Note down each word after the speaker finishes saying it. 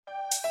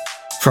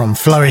From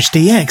Flourish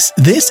DX,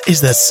 this is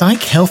the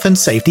Psych Health and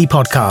Safety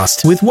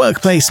Podcast. With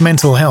workplace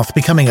mental health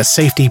becoming a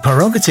safety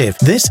prerogative,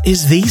 this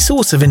is the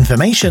source of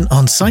information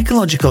on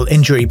psychological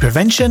injury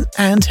prevention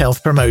and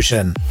health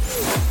promotion.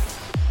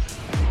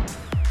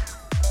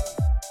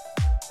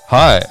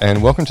 Hi,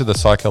 and welcome to the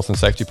Psych Health and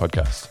Safety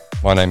Podcast.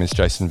 My name is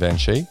Jason Van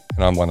Schie,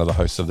 and I'm one of the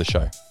hosts of the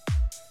show.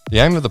 The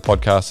aim of the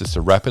podcast is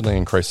to rapidly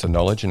increase the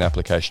knowledge and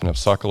application of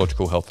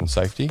psychological health and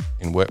safety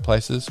in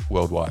workplaces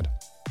worldwide.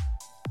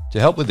 To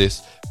help with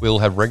this, we will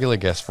have regular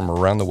guests from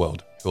around the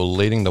world who are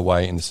leading the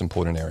way in this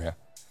important area.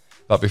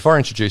 But before I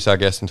introduce our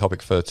guest and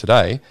topic for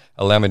today,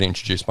 allow me to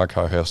introduce my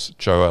co-host,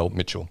 Joelle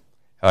Mitchell.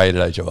 How are you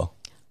today, Joelle?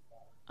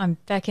 I'm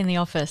back in the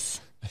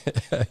office.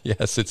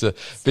 Yes, it's a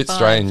bit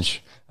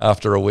strange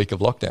after a week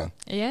of lockdown.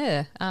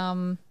 Yeah,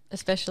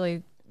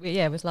 especially,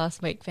 with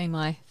last week being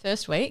my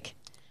first week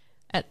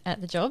at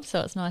the job,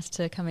 so it's nice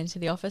to come into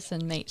the office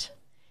and meet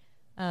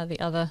the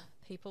other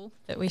people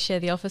that we share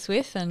the office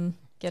with and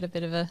get a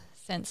bit of a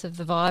sense of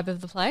the vibe of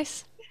the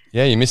place.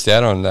 Yeah, you missed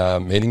out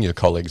on meeting your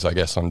colleagues, I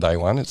guess, on day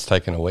one. It's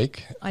taken a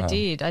week. I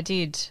did.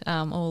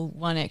 All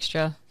one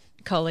extra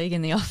colleague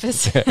in the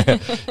office.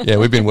 Yeah,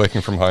 we've been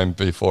working from home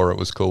before it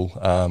was cool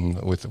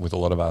with a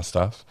lot of our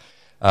stuff.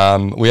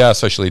 We are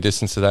socially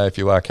distanced today. If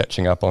you are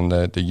catching up on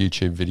the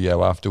YouTube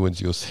video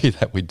afterwards, you'll see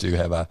that we do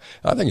have I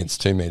think it's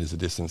 2 meters of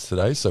distance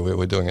today, so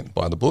we're doing it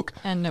by the book.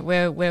 And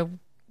we're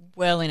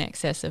well in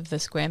excess of the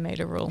square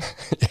metre rule.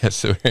 Yeah,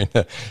 so we're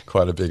in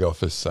quite a big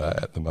office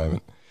at the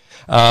moment.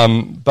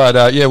 But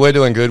we're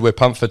doing good. We're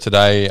pumped for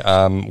today.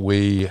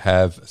 We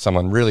have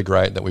someone really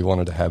great that we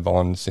wanted to have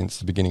on since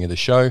the beginning of the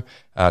show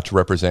to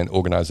represent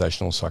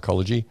organisational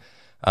psychology.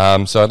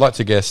 So I'd like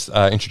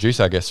to introduce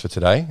our guest for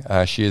today.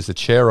 She is the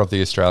chair of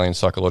the Australian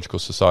Psychological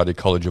Society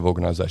College of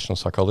Organisational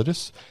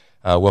Psychologists.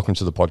 Welcome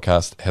to the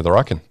podcast, Heather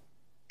Eichen.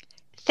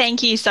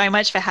 Thank you so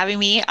much for having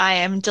me. I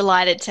am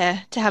delighted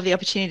to have the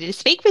opportunity to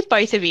speak with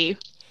both of you.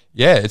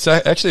 Yeah, it's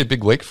actually a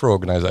big week for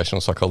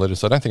organisational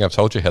psychologists. I don't think I've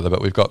told you, Heather,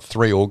 but we've got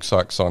 3 org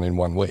psychs on in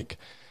 1 week.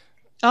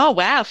 Oh,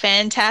 wow.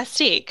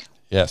 Fantastic.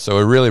 Yeah, so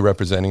we're really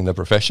representing the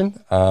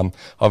profession.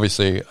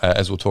 Obviously,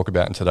 as we'll talk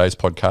about in today's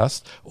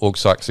podcast, org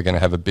psychs are going to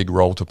have a big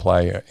role to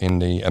play in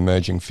the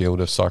emerging field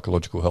of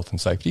psychological health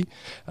and safety.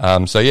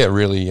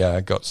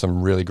 Really got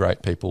some really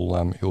great people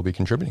who will be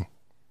contributing.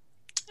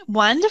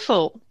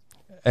 Wonderful.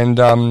 And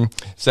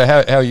so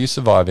how are you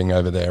surviving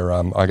over there?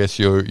 I guess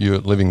you're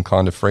living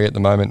kind of free at the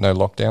moment, no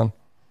lockdown?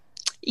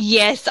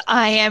 Yes,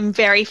 I am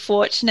very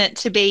fortunate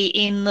to be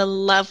in the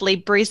lovely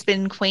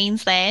Brisbane,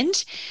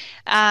 Queensland.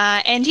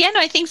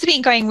 Things have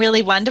been going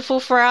really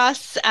wonderful for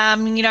us.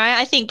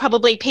 I think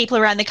probably people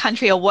around the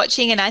country are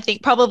watching, and I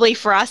think probably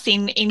for us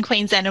in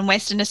Queensland and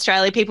Western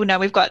Australia, people know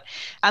we've got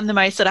the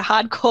most sort of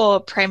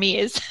hardcore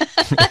premiers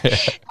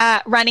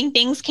running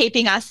things,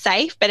 keeping us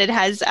safe, but it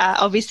has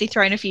obviously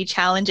thrown a few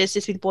challenges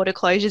just with border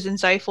closures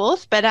and so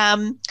forth. But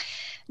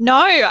no,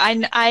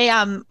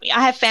 I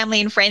have family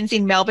and friends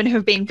in Melbourne who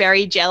have been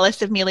very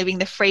jealous of me living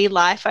the free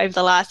life over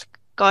the last,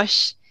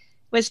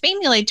 it's been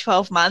nearly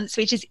 12 months,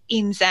 which is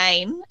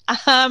insane.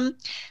 We've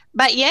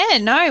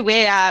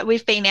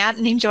been out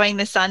and enjoying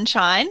the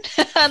sunshine.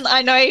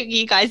 I know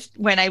you guys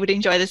weren't able to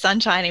enjoy the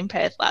sunshine in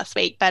Perth last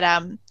week,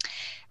 things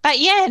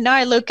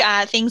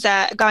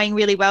are going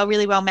really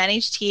well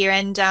managed here,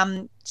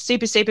 and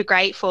super, super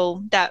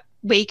grateful that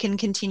we can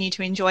continue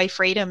to enjoy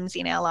freedoms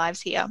in our lives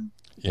here.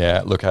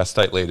 Yeah, look, our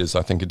state leaders,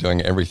 I think, are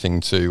doing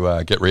everything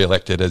to get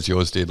re-elected as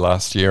yours did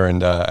last year,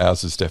 and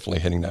ours is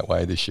definitely heading that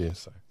way this year.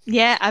 So.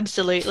 Yeah,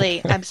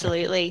 absolutely.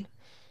 Absolutely.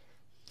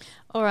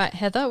 All right,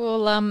 Heather.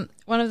 Well,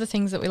 one of the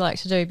things that we like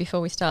to do before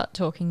we start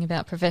talking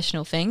about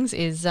professional things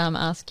is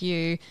ask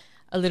you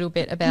a little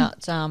bit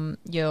about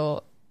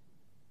your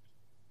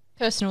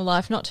personal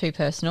life, not too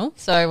personal.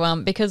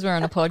 So because we're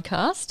on a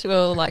podcast,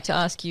 we'll like to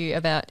ask you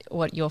about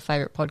what your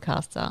favourite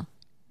podcasts are,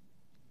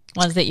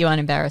 ones that you're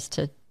unembarrassed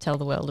to tell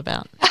the world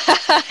about.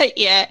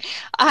 Yeah,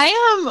 I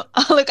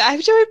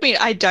have to admit,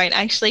 I don't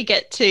actually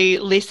get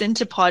to listen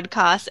to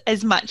podcasts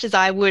as much as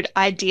I would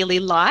ideally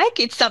like.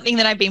 It's something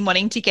that I've been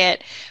wanting to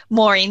get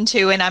more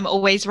into, and I'm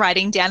always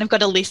writing down. I've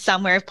got a list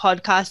somewhere of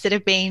podcasts that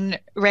have been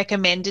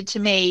recommended to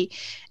me.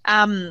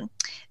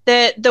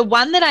 The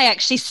one that I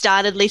actually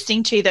started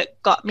listening to that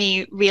got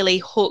me really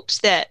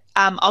hooked, that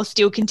I'll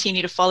still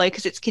continue to follow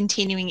because it's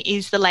continuing,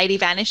 is The Lady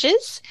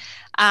Vanishes.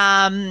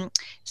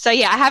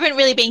 I haven't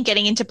really been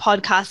getting into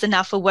podcasts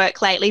enough for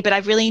work lately, but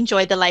I've really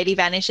enjoyed The Lady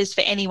Vanishes.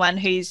 For anyone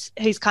who's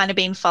kind of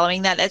been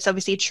following that, that's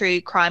obviously a true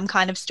crime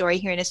kind of story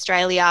here in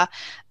Australia,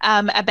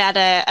 about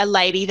a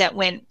lady that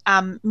went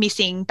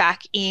missing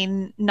back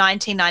in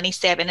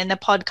 1997, and the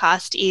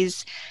podcast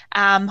is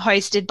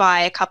hosted by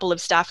a couple of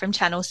staff from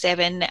Channel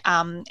 7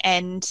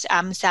 and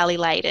Sally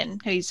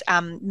Layden, who's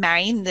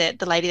marrying the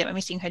lady that went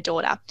missing, her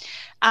daughter.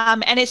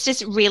 And it's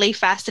just really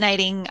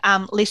fascinating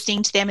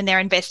listening to them and their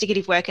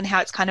investigative work and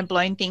how it's kind of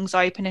blown things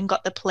open and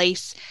got the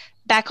police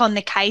back on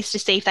the case to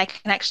see if they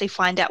can actually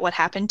find out what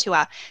happened to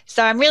her.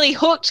 So I'm really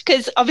hooked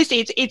because obviously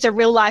it's a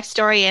real life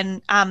story,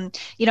 and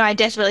I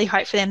desperately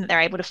hope for them that they're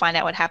able to find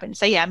out what happened.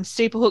 So yeah, I'm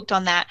super hooked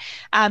on that.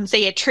 So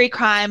yeah, true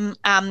crime,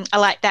 I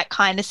like that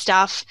kind of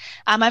stuff.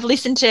 I've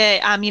listened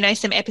to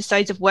some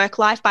episodes of Work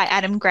Life by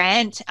Adam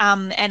Grant,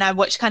 and I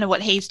watched kind of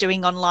what he's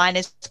doing online,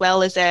 as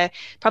well as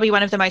probably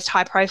one of the most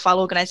high profile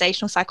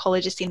organizational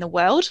psychologists in the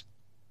world.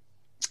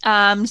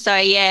 So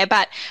yeah,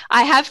 but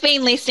I have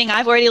been listening.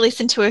 I've already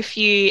listened to a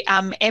few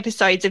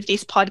episodes of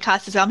this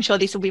podcast as well. I'm sure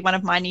this will be one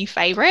of my new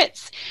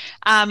favorites.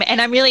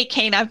 And I'm really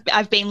keen.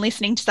 I've been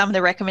listening to some of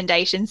the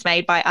recommendations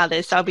made by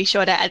others, so I'll be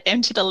sure to add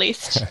them to the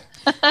list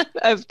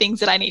of things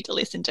that I need to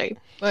listen to.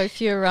 Well,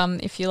 if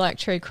you like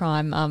true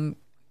crime,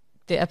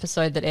 the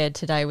episode that aired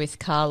today with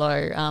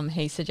Carlo,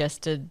 he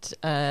suggested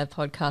a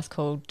podcast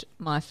called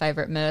My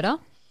Favorite Murder.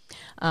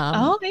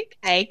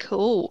 Okay,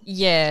 cool.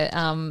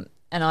 Yeah.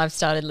 And I've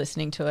started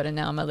listening to it, and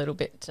now I'm a little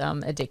bit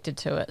addicted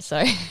to it.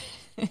 So,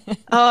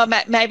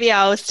 maybe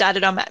I'll start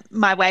it on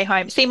my way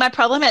home. See, my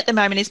problem at the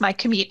moment is my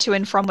commute to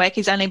and from work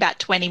is only about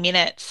 20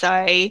 minutes.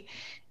 So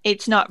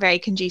it's not very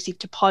conducive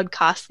to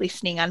podcast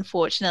listening,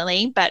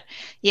 unfortunately. But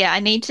yeah,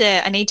 I need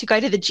to go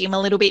to the gym a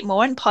little bit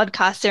more, and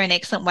podcasts are an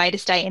excellent way to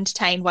stay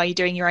entertained while you're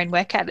doing your own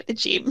workout at the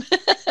gym.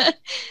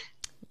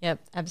 Yep,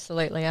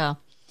 absolutely are.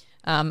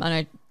 I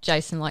know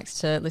Jason likes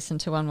to listen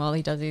to one while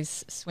he does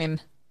his swim.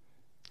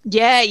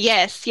 Yeah,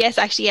 yes.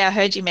 Actually, yeah, I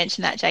heard you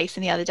mention that,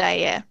 Jason, the other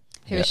day. Yeah,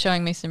 he was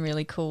showing me some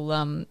really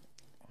cool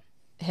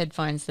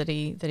headphones that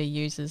he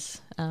uses.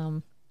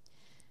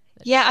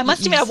 Yeah, I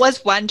must admit, I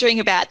was wondering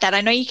about that. I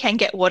know you can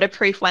get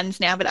waterproof ones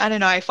now, but I don't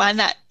know. I find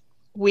that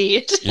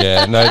weird.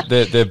 Yeah, no,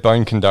 they're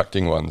bone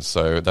conducting ones,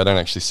 so they don't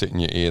actually sit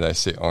in your ear. They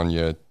sit on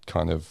your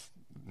kind of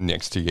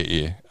next to your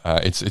ear.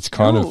 It's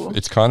kind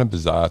of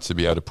bizarre to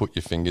be able to put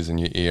your fingers in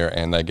your ear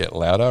and they get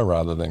louder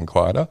rather than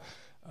quieter.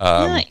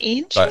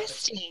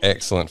 Interesting.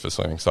 Excellent for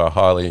swimming. So I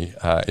highly,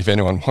 if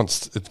anyone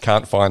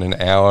can't find an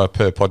hour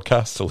per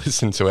podcast to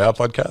listen to our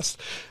podcast,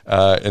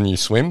 and you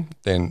swim,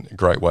 then a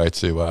great way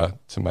to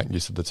make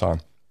use of the time.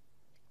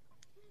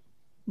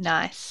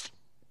 Nice.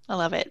 I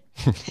love it.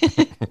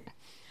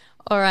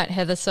 All right,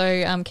 Heather.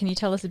 So can you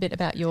tell us a bit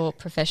about your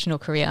professional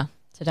career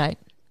to date?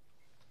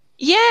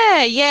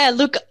 Yeah.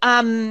 Look,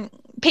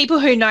 people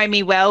who know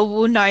me well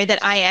will know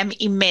that I am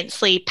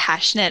immensely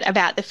passionate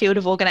about the field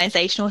of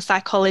organizational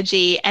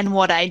psychology and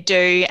what I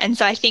do. And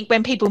so I think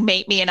when people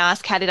meet me and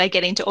ask, how did I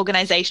get into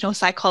organizational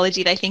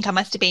psychology, they think I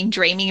must have been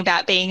dreaming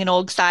about being an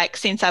org psych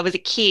since I was a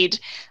kid.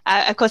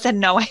 Of course, I had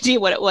no idea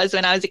what it was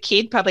when I was a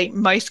kid. Probably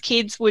most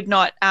kids would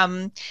not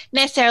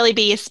necessarily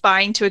be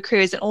aspiring to a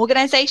career as an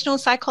organizational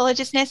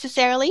psychologist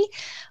necessarily.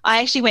 I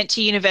actually went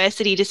to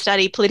university to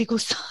study political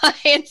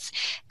science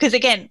because,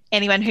 again,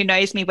 anyone who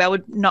knows me well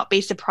would not be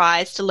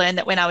surprised to learn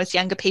that when I was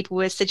younger, people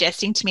were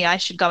suggesting to me I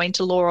should go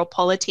into law or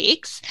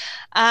politics.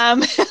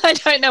 I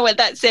don't know what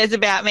that says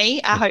about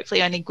me.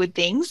 Hopefully only good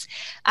things.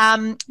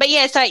 But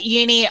yeah, so at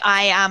uni,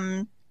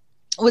 I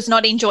was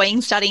not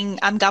enjoying studying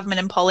government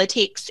and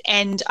politics,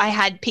 and I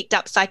had picked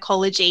up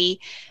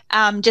psychology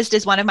just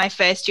as one of my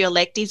first year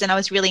electives, and I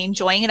was really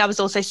enjoying it. I was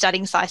also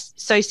studying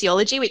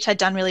sociology, which I'd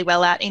done really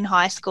well at in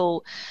high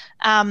school.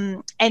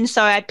 And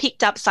so I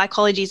picked up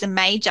psychology as a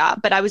major,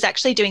 but I was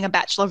actually doing a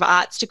Bachelor of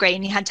Arts degree,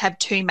 and you had to have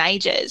two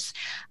majors.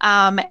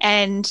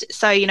 And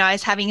so, I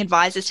was having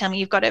advisors tell me,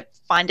 you've got to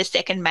find a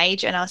second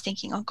major. And I was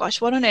thinking, oh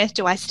gosh, what on earth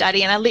do I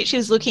study? And I literally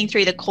was looking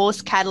through the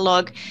course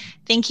catalogue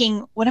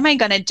thinking, what am I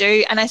going to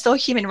do? And I saw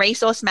human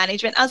resource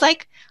management. I was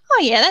like,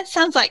 oh yeah, that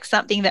sounds like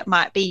something that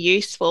might be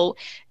useful.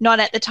 Not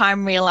at the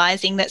time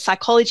realizing that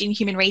psychology and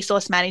human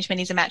resource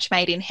management is a match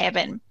made in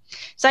heaven.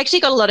 So I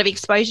actually got a lot of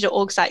exposure to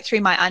org psych through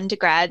my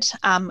undergrad,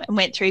 and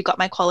got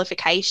my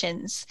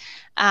qualifications.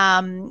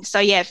 So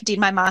yeah, did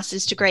my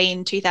master's degree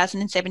in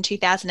 2007,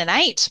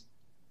 2008.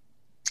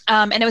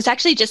 And it was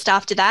actually just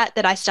after that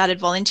I started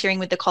volunteering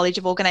with the College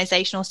of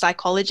Organisational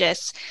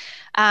Psychologists,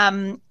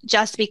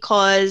 just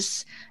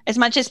because as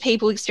much as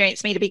people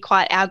experience me to be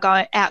quite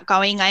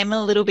outgoing, I am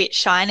a little bit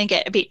shy and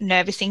get a bit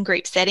nervous in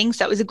group settings.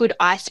 So it was a good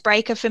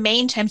icebreaker for me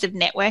in terms of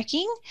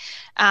networking.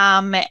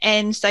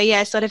 And so, yeah,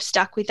 I sort of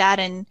stuck with that.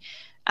 And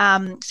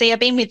so yeah, I've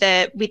been with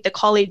the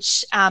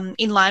college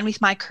in line with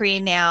my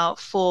career now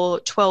for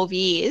 12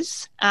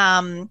 years.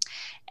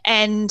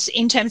 And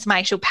in terms of my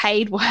actual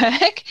paid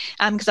work,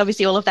 because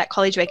obviously all of that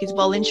college work is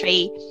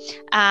voluntary,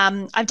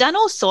 I've done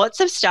all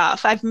sorts of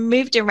stuff. I've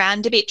moved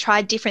around a bit,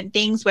 tried different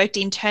things, worked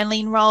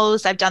internally in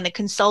roles. I've done the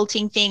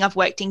consulting thing. I've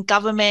worked in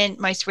government,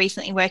 most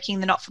recently working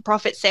in the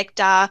not-for-profit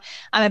sector.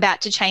 I'm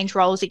about to change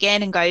roles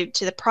again and go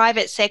to the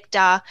private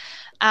sector.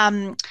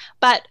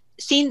 But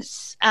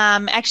since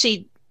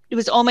actually it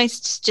was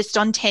almost just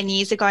on 10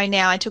 years ago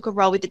now, I took a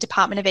role with the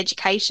Department of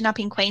Education up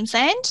in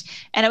Queensland,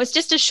 and it was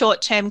just a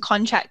short-term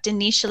contract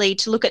initially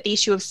to look at the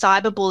issue of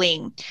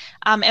cyberbullying.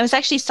 It was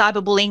actually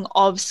cyberbullying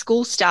of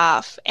school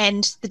staff,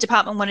 and the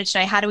department wanted to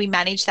know, how do we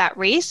manage that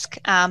risk,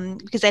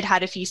 because they'd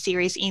had a few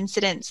serious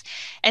incidents.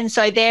 And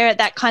so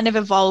that kind of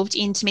evolved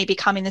into me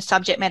becoming the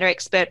subject matter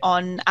expert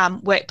on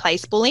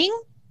workplace bullying.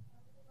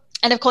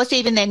 And of course,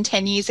 even then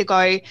 10 years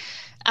ago,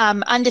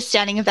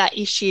 understanding of that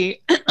issue,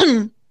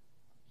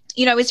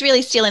 was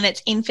really still in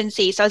its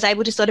infancy. So I was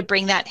able to sort of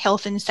bring that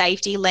health and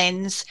safety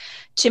lens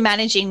to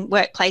managing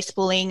workplace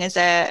bullying as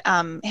a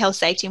health,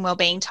 safety and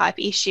wellbeing type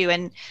issue.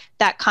 And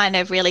that kind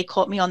of really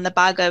caught me on the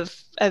bug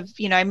of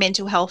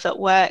mental health at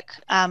work,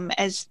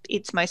 as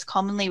it's most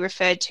commonly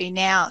referred to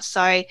now.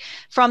 So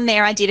from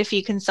there, I did a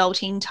few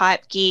consulting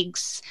type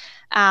gigs.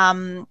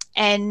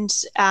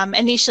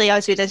 Initially I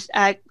was with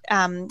a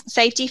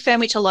safety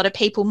firm, which a lot of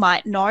people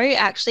might know.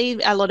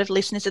 Actually, a lot of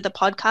listeners of the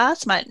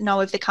podcast might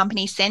know of the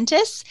company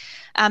Centus,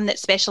 that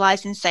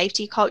specialised in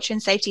safety culture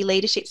and safety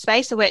leadership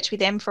space. I worked with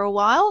them for a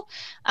while.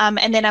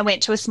 And then I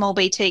went to a small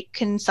boutique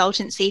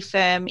consultancy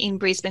firm in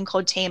Brisbane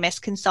called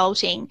TMS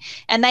Consulting.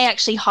 And they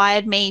actually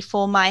hired me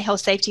for my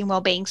health, safety and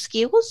wellbeing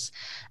skills,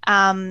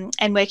 and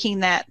working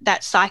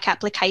that psych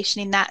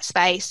application in that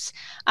space.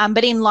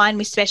 But in line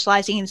with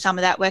specialising in some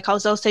of that work, I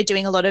was also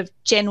doing a lot of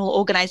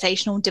general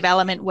organisational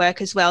development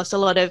work as well. So a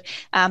lot of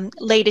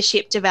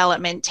leadership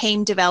development,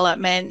 team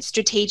development,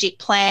 strategic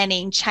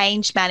planning,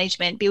 change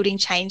management, building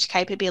change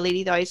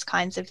capability, those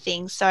kinds of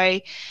things.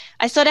 So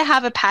I sort of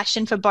have a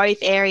passion for both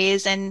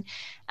areas, and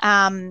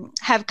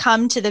have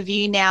come to the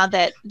view now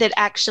that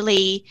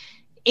actually,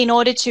 in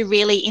order to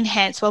really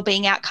enhance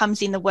wellbeing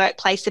outcomes in the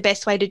workplace, the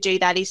best way to do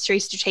that is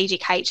through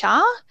strategic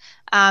HR.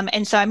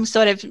 And so I'm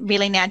sort of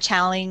really now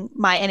channeling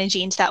my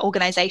energy into that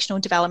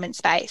organisational development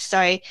space.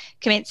 So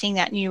commencing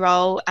that new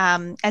role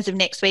as of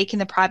next week in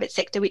the private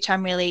sector, which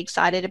I'm really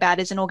excited about,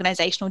 as an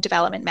organisational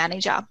development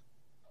manager.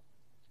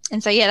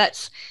 And so, yeah,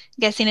 that's,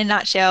 I guess, in a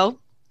nutshell,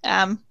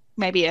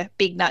 maybe a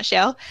big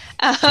nutshell,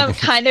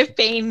 kind of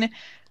been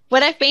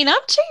what I've been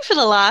up to for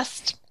the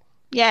last,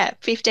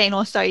 15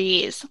 or so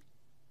years.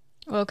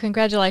 Well,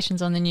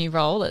 congratulations on the new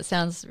role. It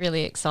sounds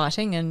really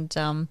exciting,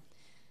 and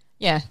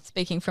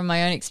speaking from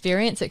my own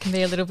experience, it can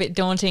be a little bit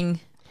daunting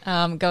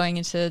going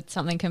into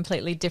something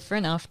completely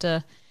different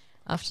after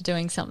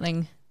doing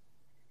something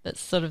that's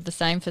sort of the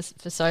same for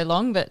so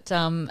long. But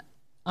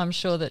I'm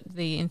sure that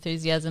the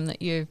enthusiasm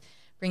that you're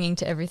bringing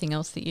to everything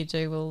else that you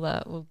do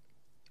will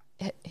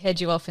head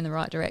you off in the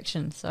right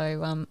direction.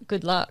 So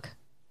good luck.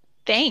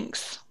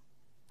 Thanks.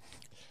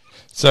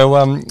 So,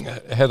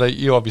 Heather,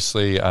 you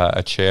obviously are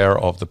a chair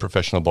of the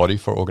professional body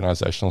for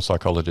organisational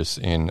psychologists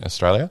in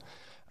Australia.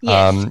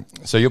 Yes.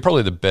 So you're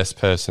probably the best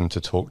person to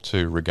talk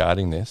to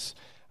regarding this.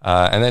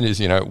 And that is,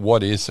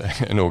 what is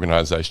an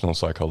organisational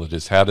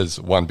psychologist? How does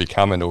one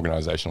become an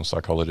organisational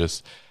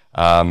psychologist?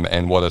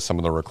 And what are some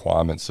of the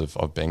requirements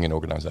of being an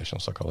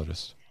organisational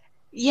psychologist?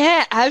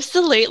 Yeah,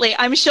 absolutely.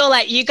 I'm sure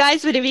you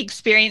guys would have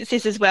experienced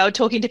this as well,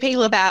 talking to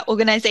people about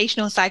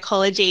organizational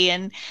psychology,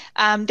 and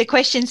the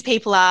questions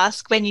people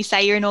ask when you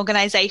say you're an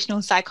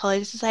organizational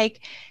psychologist is like,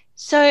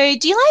 so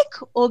do you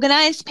like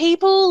organized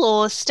people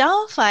or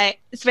stuff?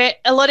 It's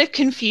a lot of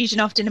confusion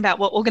often about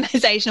what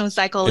organizational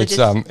psychologists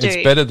do.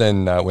 It's better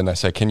than when they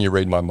say, "Can you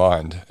read my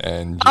mind?"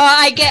 And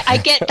I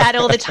get that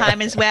all the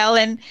time as well,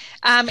 and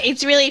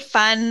it's really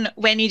fun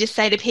when you just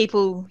say to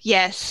people,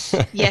 "Yes,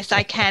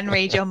 I can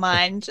read your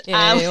mind."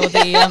 Yeah, or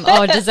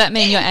the does that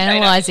mean you're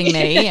analysing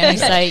me? And you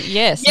say,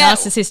 "Yes,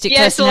 narcissistic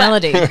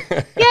personality."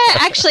 Yeah,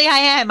 actually, I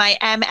am. I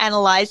am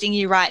analysing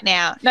you right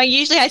now. No,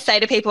 usually I say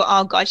to people,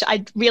 "Oh gosh,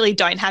 I really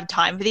don't have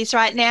time for this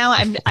right now.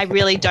 I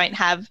really don't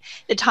have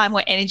the time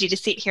or energy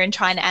to sit here and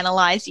try and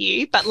analyze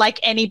you, but like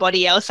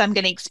anybody else, I'm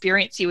going to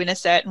experience you in a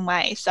certain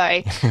way."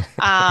 So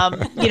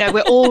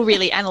we're all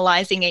really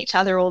analyzing each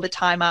other all the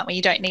time, aren't we?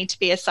 You don't need to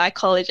be a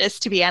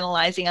psychologist to be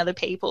analyzing other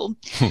people.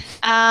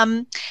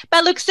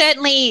 But look,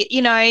 certainly,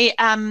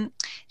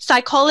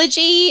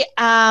 psychology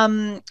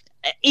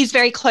is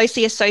very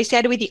closely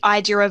associated with the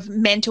idea of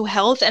mental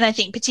health, and I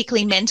think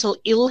particularly mental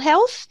ill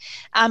health.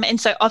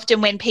 And so often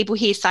when people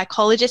hear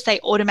psychologist, they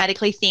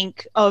automatically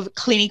think of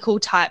clinical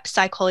type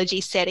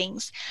psychology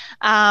settings.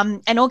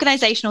 And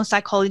organizational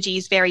psychology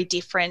is very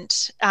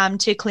different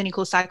to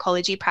clinical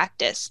psychology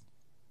practice.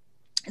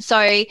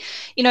 So,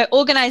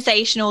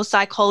 organizational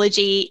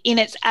psychology in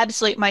its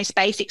absolute most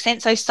basic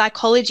sense. So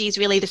psychology is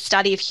really the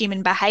study of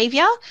human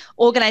behavior.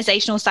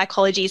 Organizational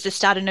psychology is the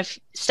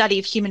study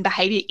of human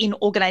behavior in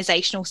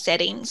organizational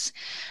settings.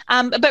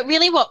 But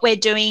really what we're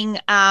doing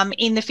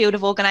in the field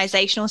of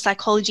organizational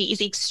psychology is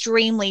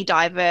extremely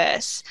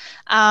diverse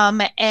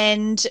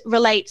and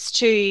relates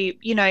to,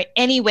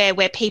 anywhere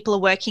where people are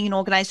working in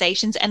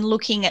organizations and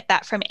looking at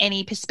that from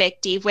any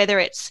perspective, whether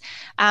it's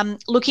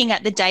looking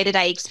at the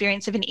day-to-day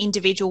experience of an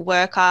individual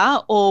worker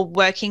or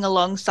working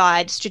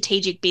alongside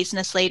strategic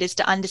business leaders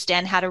to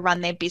understand how to run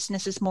their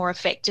businesses more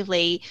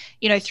effectively,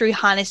 through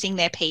harnessing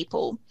their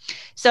people.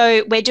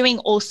 So we're doing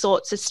all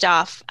sorts of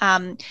stuff.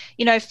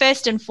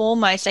 First and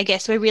foremost, I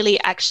guess we're really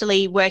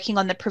actually working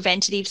on the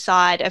preventative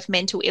side of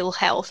mental ill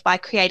health by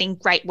creating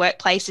great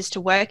workplaces to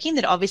work in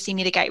that obviously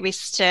mitigate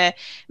risks to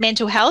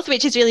mental health,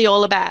 which is really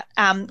all about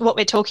what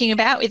we're talking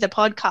about with the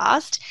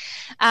podcast.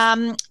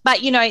 But,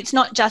 it's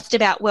not just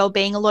about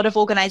wellbeing. A lot of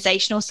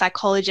organizational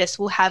psychologists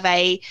will have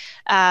a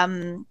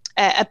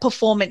a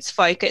performance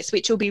focus,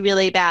 which will be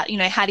really about,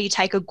 how do you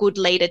take a good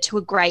leader to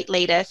a great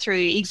leader through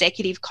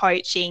executive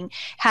coaching?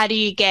 How do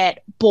you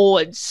get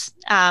boards,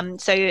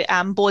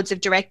 boards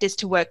of directors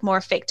to work more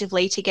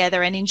effectively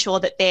together and ensure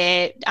that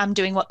they're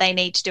doing what they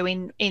need to do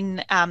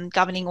in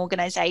governing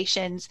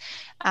organisations?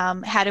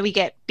 How do we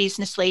get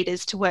business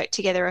leaders to work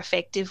together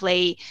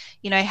effectively?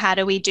 How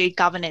do we do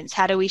governance?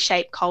 How do we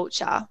shape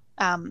culture?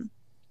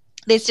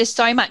 There's just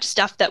so much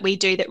stuff that we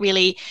do that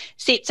really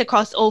sits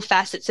across all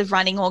facets of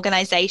running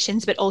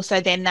organisations, but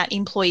also then that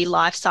employee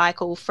life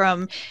cycle,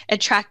 from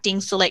attracting,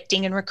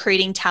 selecting and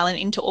recruiting talent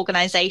into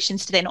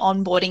organisations to then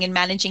onboarding and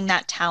managing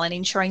that talent,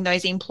 ensuring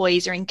those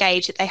employees are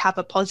engaged, that they have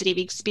a positive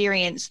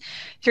experience,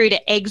 through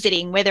to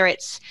exiting, whether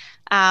it's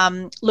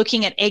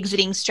looking at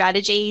exiting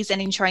strategies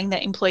and ensuring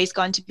that employees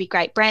go on to be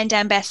great brand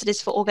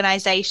ambassadors for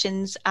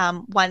organisations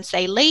once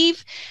they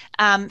leave,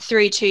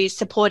 through to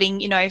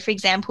supporting, for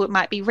example, it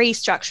might be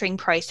restructuring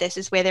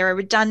processes where there are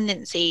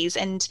redundancies,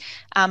 and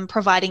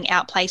providing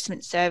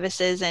outplacement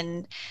services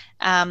and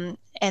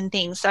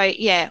things. So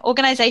yeah,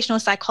 organizational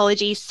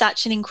psychology is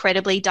such an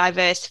incredibly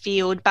diverse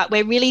field, but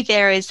we're really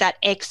there as that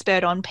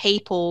expert on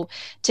people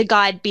to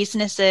guide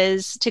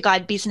businesses, to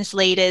guide business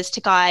leaders,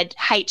 to guide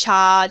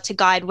HR, to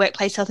guide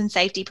workplace health and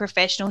safety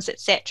professionals,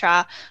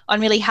 etc.,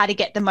 on really how to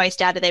get the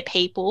most out of their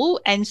people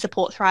and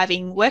support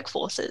thriving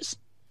workforces.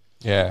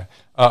 Yeah,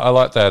 I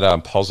like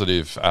that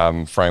positive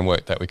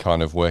framework that we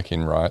kind of work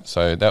in, right?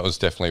 So that was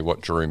definitely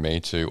what drew me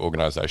to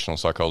organisational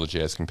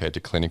psychology as compared to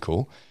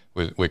clinical.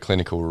 Where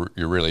clinical,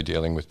 you're really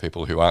dealing with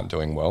people who aren't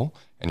doing well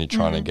and you're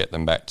trying to get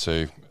them back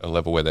to a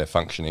level where they're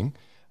functioning.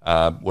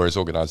 Whereas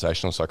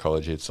organisational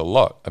psychology, it's a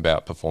lot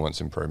about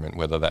performance improvement,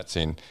 whether that's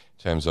in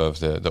terms of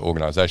the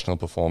organisational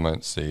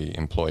performance, the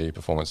employee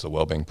performance, the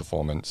wellbeing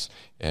performance,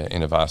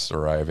 in a vast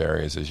array of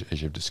areas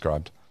as you've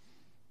described.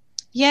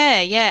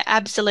 Yeah,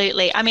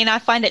 absolutely. I mean, I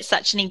find it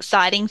such an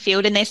exciting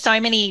field, and there's so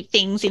many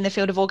things in the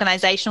field of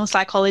organizational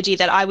psychology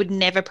that I would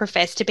never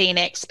profess to be an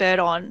expert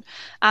on,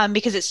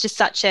 because it's just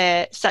such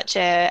a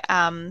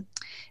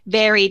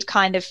varied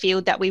kind of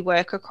field that we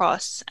work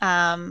across.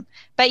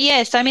 But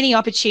yeah, so many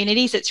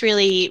opportunities. It's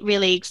really,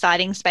 really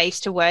exciting space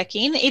to work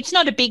in. It's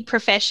not a big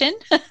profession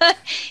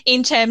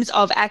in terms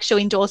of actual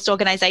endorsed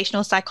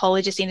organizational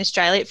psychologists in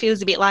Australia. It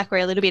feels a bit like we're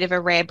a little bit of a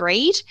rare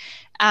breed.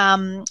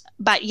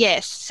 But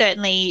yes,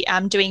 certainly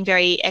doing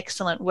very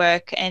excellent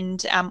work,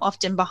 and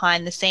often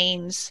behind the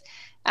scenes,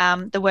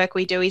 the work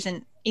we do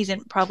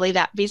isn't probably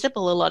that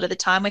visible a lot of the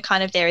time. We're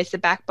kind of there as the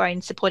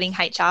backbone, supporting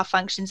HR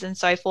functions and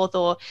so forth,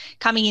 or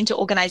coming into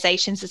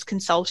organisations as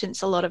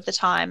consultants a lot of the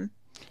time.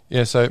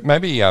 Yeah, so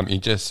maybe you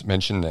just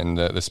mentioned then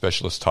the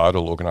specialist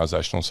title,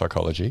 organisational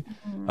psychology,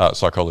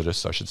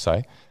 psychologist, I should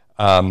say.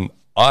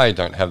 I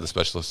don't have the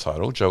specialist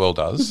title. Joelle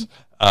does.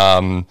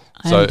 I'm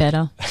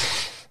better.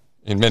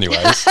 In many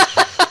ways.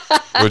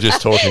 We were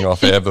just talking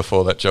off air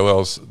before that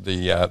Joelle's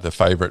the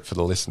favourite for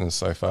the listeners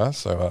so far,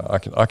 so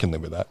I can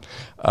live with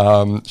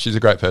that. She's a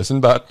great person,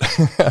 but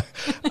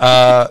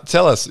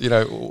tell us,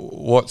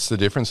 what's the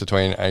difference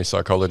between a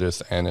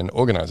psychologist and an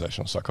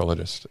organisational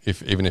psychologist,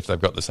 even if they've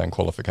got the same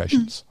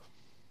qualifications?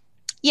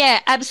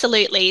 Yeah,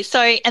 absolutely. So,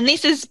 and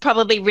this is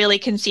probably really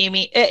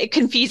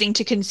confusing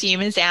to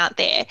consumers out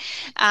there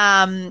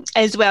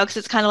as well, because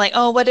it's kind of like,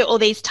 oh, what do all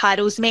these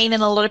titles mean?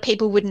 And a lot of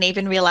people wouldn't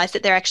even realise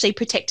that they're actually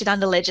protected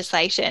under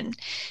legislation.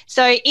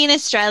 So in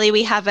Australia,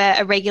 we have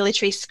a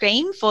regulatory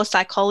scheme for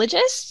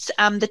psychologists.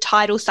 The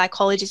title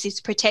psychologist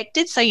is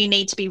protected, so you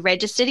need to be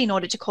registered in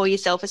order to call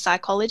yourself a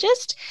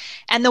psychologist.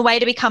 And the way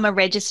to become a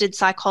registered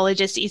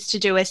psychologist is to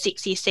do a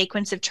 6-year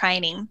sequence of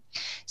training.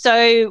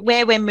 So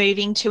where we're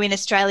moving to in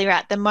Australia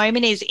at the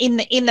moment is in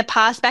the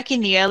past, back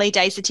in the early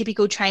days, the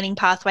typical training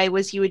pathway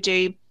was you would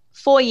do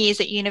 4 years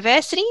at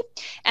university,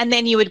 and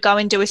then you would go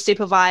and do a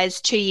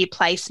supervised 2-year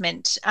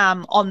placement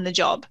on the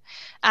job.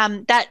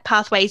 That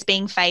pathway is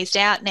being phased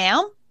out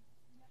now.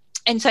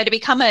 And so to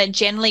become a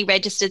generally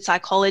registered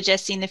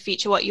psychologist in the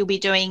future, what you'll be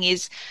doing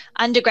is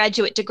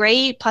undergraduate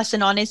degree plus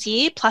an honours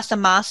year plus a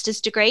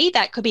master's degree.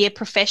 That could be a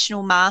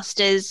professional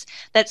master's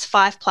that's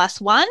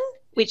 5+1.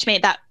 Which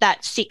means that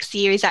 6th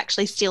year is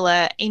actually still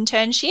an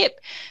internship,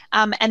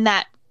 and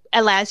that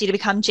allows you to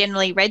become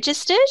generally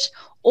registered.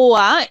 Or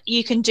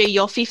you can do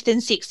your 5th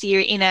and 6th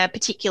year in a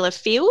particular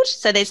field.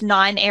 So there's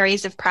 9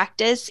 areas of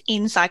practice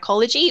in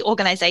psychology,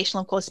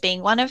 organisational, of course,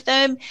 being one of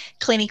them.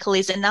 Clinical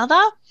is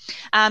another.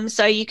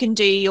 So you can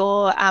do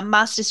your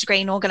master's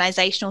degree in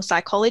organisational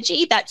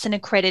psychology. That's an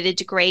accredited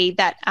degree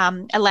that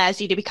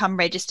allows you to become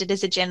registered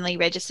as a generally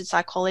registered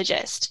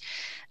psychologist.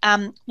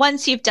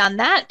 Once you've done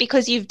that,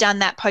 because you've done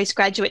that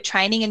postgraduate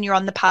training and you're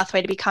on the pathway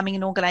to becoming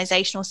an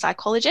organisational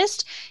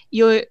psychologist,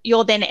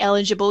 you're then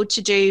eligible to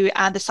do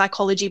the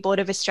Psychology Board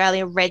of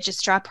Australia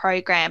Registrar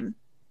program.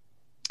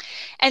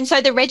 And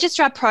so the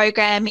registrar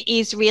program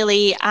is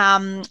really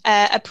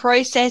a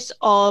process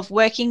of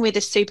working with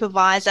a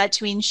supervisor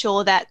to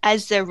ensure that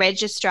as the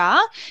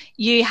registrar,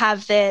 you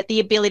have the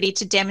ability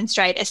to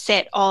demonstrate a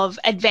set of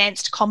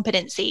advanced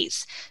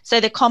competencies. So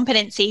the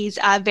competencies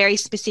are very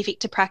specific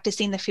to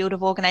practice in the field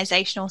of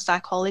organisational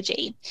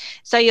psychology.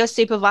 So your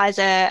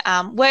supervisor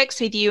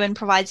works with you and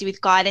provides you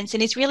with guidance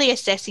and is really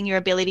assessing your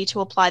ability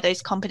to apply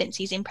those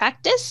competencies in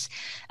practice.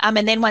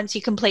 And then once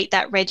you complete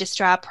that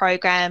registrar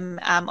program,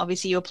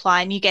 obviously you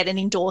apply and you get an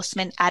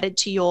endorsement added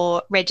to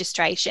your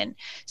registration.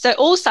 So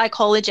all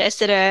psychologists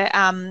that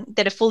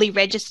are fully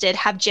registered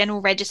have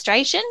general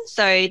registration.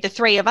 So the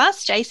three of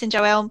us, Jason,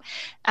 Joelle,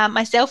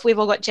 myself, we've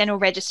all got general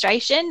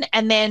registration.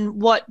 And then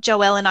what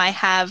Joelle and I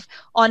have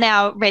on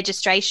our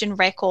registration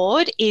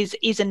record is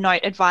a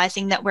note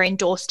advising that we're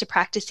endorsed to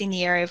practice in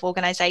the area of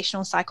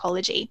organisational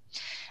psychology.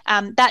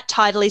 That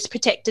title is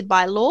protected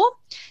by law.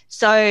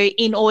 So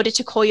in order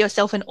to call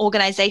yourself an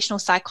organisational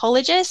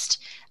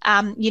psychologist,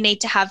 you need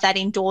to have that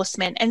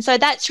endorsement. And so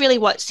that's really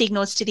what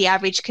signals to the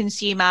average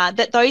consumer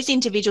that those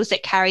individuals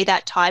that carry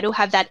that title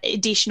have that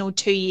additional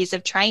 2 years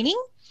of training.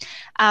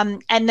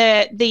 And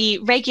the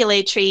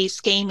regulatory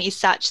scheme is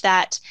such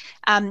that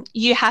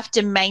you have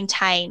to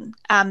maintain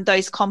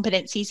those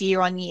competencies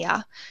year on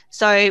year.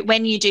 So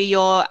when you do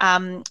your,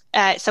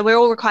 so we're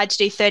all required to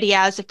do 30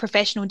 hours of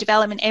professional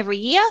development every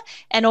year,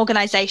 and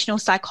organisational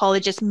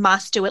psychologists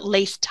must do at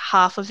least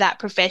half of that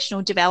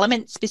professional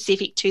development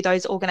specific to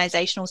those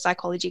organisational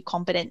psychology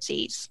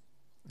competencies.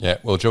 Yeah,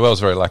 well,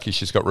 Joelle's very lucky.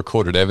 She's got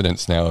recorded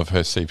evidence now of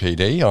her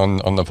CPD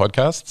on the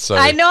podcast. So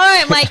I know.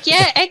 I'm like,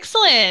 yeah,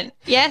 excellent.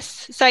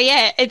 Yes. So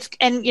yeah,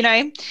 and you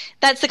know,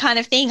 that's the kind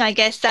of thing. I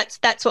guess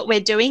that's what we're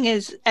doing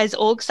as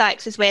org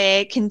psychs, is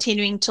we're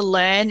continuing to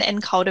learn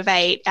and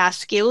cultivate our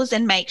skills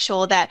and make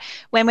sure that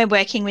when we're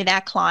working with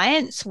our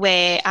clients,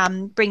 we're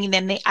bringing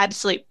them the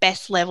absolute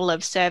best level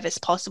of service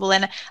possible.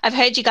 And I've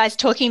heard you guys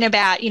talking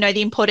about, you know,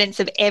 the importance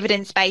of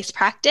evidence-based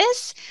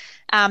practice.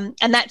 And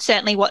that's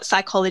certainly what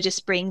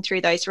psychologists bring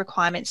through those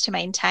requirements to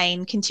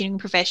maintain continuing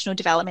professional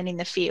development in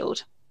the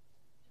field.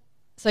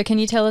 So can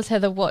you tell us,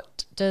 Heather,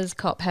 what does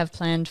COP have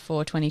planned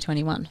for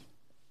 2021?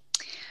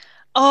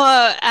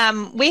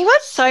 We've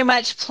got so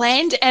much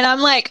planned, and I'm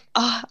like,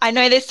 I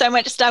know there's so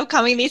much stuff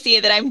coming this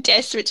year that I'm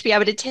desperate to be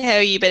able to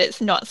tell you, but it's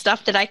not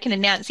stuff that I can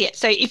announce yet.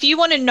 So if you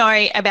want to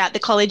know about the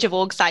College of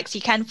Org Psychs,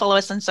 you can follow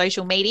us on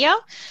social media.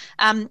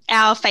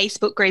 Our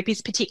Facebook group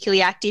is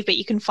particularly active, but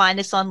you can find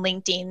us on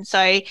LinkedIn.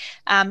 So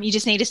you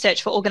just need to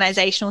search for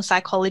Organisational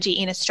Psychology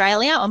in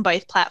Australia on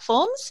both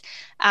platforms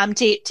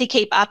to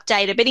keep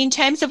updated. But in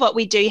terms of what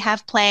we do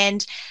have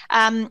planned,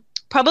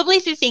 probably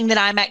the thing that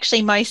I'm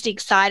actually most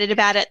excited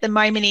about at the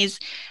moment is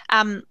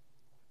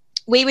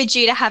we were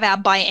due to have our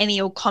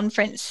biennial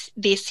conference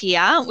this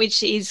year,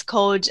 which is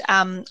called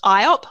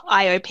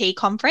IOP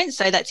conference.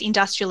 So that's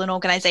Industrial and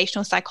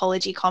Organisational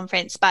Psychology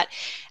Conference. But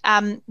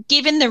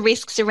given the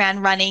risks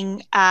around running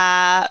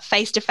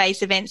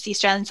face-to-face events, the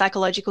Australian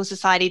Psychological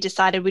Society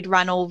decided we'd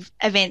run all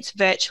events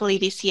virtually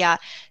this year.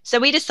 So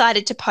we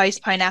decided to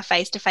postpone our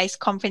face-to-face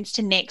conference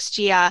to next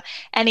year,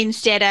 and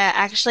instead are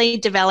actually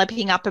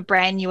developing up a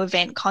brand new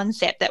event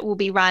concept that will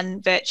be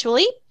run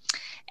virtually.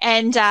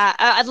 And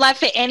I'd love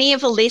for any of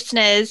the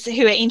listeners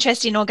who are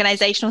interested in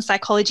organisational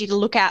psychology to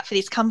look out for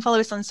this. Come follow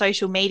us on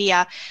social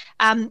media.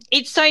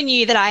 It's so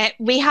new that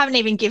we haven't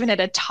even given it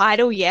a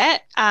title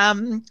yet.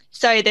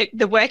 So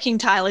the working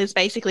title is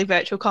basically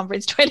Virtual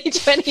Conference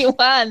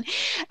 2021.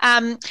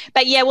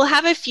 But yeah, we'll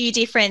have a few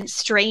different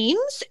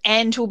streams,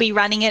 and we'll be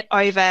running it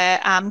over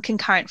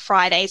concurrent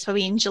Fridays,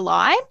 probably in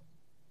July.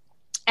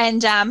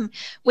 And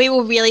we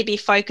will really be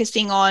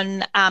focusing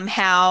on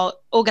how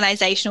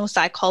organisational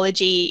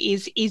psychology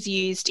is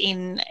used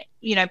in,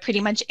 you know,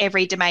 pretty much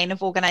every domain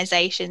of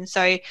organisation.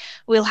 So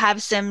we'll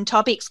have some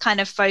topics kind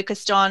of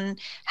focused on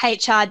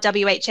HR,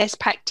 WHS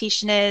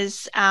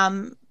practitioners,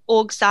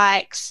 org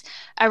psychs,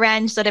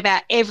 around sort of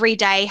our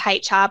everyday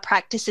HR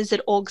practices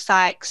that org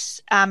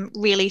psychs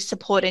really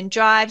support and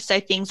drive. So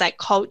things like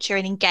culture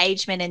and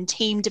engagement and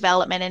team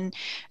development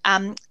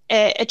and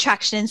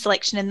attraction and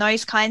selection and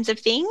those kinds of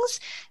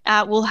things.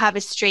 We'll have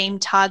a stream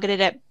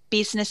targeted at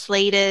business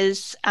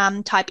leaders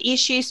type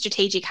issues,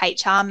 strategic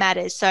HR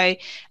matters. So,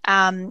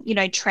 you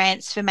know,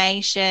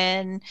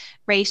 transformation,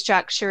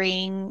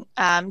 restructuring,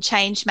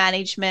 change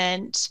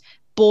management,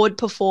 board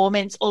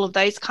performance, all of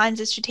those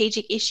kinds of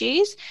strategic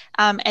issues.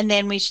 And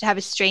then we should have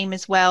a stream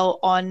as well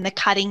on the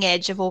cutting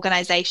edge of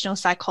organisational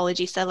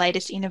psychology, so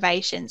latest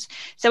innovations.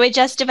 So we're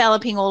just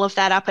developing all of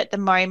that up at the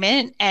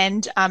moment.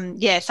 And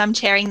yes, I'm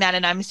chairing that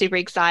and I'm super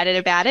excited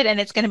about it. And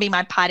it's going to be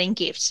my parting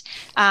gift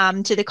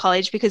to the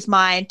college, because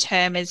my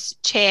term as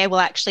chair will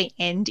actually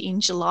end in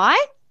July.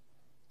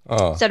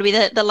 Oh. So it'll be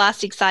the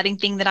last exciting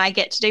thing that I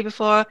get to do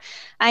before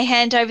I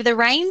hand over the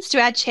reins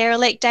to our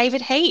chair-elect,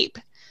 David Heap.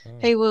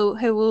 Who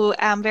will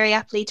very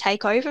aptly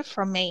take over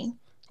from me.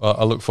 Well,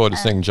 I look forward to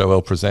seeing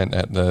Joelle present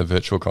at the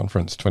Virtual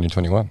Conference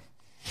 2021.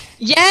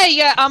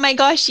 Yeah. Oh my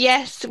gosh,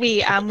 yes.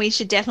 We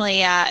should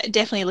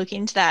definitely look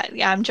into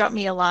that. Drop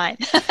me a line.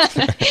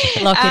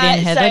 Lock it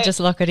in, Heather. So Just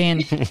lock it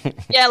in.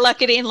 yeah,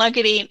 lock it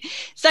in.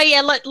 So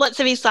yeah, lots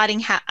of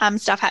exciting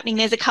stuff happening.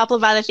 There's a couple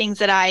of other things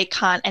that I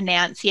can't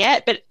announce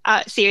yet, but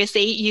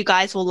seriously, you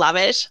guys will love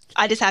it.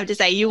 I just have to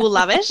say, you will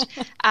love it.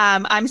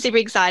 I'm super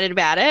excited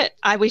about it.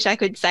 I wish I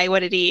could say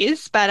what it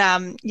is, but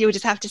you'll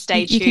just have to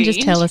stay tuned. You can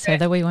just tell us,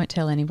 Heather. We won't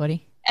tell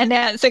anybody.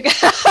 Announce.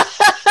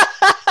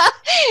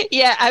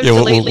 Yeah,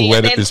 absolutely. Yeah, we'll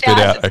edit this bit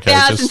out. Okay,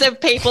 thousands of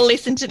people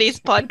listen to this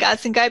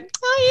podcast and go,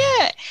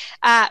 "Oh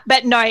yeah,"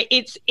 but no,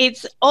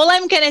 it's all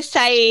I'm going to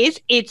say is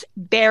it's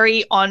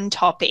very on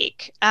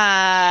topipic.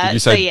 Did you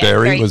say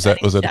berry? Was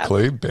that a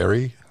clue?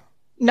 Berry?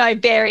 No,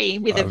 berry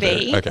with a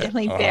V. Okay.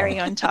 Definitely very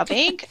on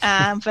topic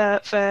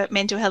for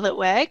mental health at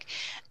work.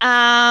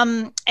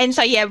 And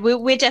so, yeah,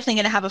 we're definitely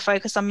going to have a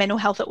focus on mental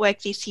health at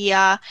work this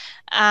year.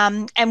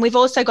 And we've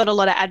also got a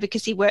lot of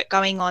advocacy work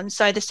going on.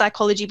 So the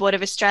Psychology Board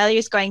of Australia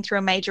is going through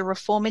a major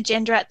reform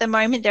agenda at the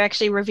moment. They're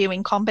actually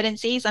reviewing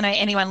competencies. I know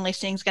anyone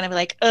listening is going to be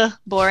like, ugh,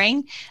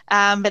 boring.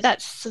 But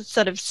that's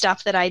sort of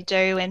stuff that I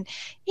do. And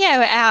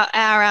yeah,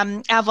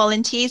 our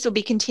volunteers will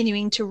be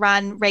continuing to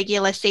run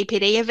regular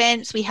CPD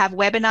events. We have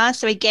webinars.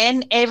 So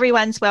again,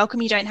 everyone's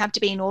welcome. You don't have to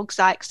be an org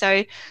psych.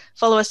 So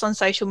follow us on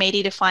social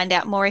media to find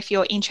out more if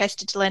you're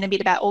interested to learn a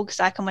bit about org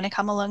psych and want to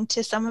come along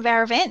to some of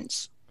our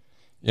events.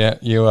 Yeah,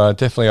 you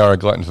definitely are a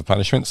glutton for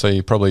punishment, so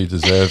you probably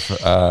deserve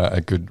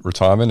a good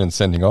retirement and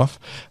sending off.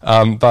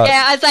 But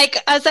yeah,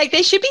 I was like,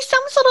 there should be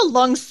some sort of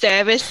long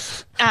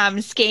service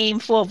scheme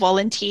for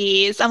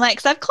volunteers. I'm like,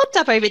 because I've clocked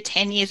up over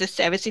 10 years of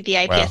service with the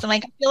APS. Wow. I'm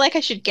like, I feel like I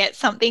should get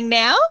something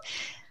now.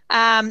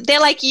 They're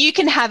like, you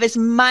can have as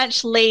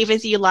much leave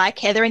as you like,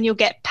 Heather, and you'll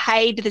get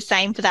paid the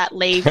same for that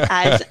leave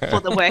as for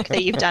the work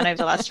that you've done over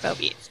the last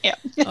 12 years. Yeah.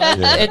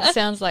 It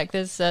sounds like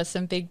there's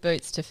some big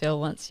boots to fill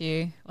once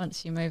you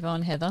move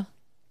on, Heather.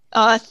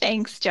 Oh,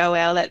 thanks,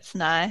 Joelle. That's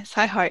nice.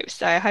 I hope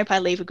so. I hope I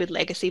leave a good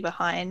legacy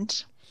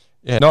behind.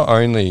 yeah, not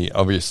only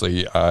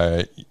obviously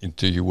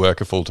do you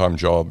work a full-time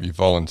job, you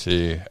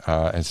volunteer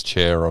as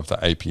chair of the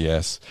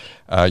APS.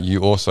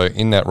 You also,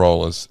 in that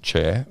role as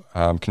chair,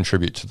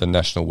 contribute to the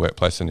National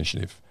Workplace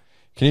Initiative.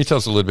 Can you tell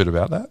us a little bit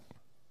about that?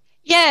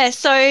 Yeah,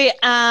 so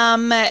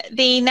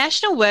the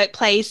National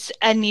Workplace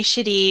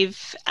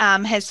Initiative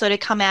has sort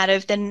of come out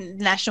of the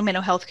National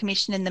Mental Health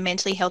Commission and the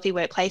Mentally Healthy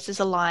Workplaces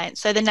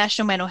Alliance. So the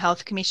National Mental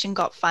Health Commission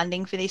got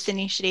funding for this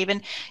initiative,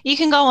 and you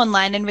can go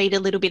online and read a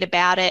little bit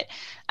about it.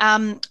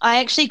 I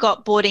actually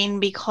got brought in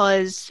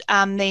because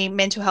the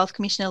Mental Health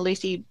Commissioner,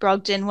 Lucy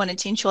Brogden, wanted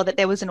to ensure that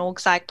there was an org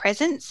psych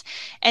presence.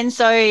 And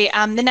so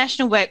the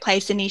National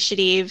Workplace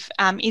Initiative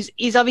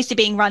is obviously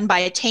being run by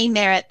a team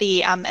there at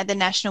the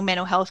National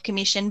Mental Health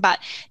Commission, but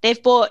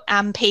they've brought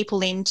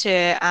people in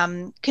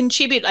to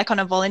contribute like on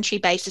a voluntary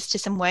basis to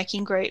some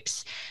working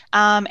groups.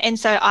 And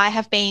so I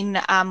have been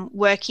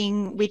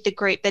working with the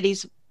group that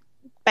is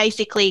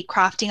basically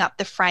crafting up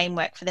the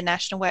framework for the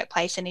National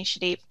Workplace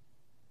Initiative.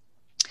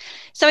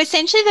 So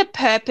essentially the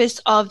purpose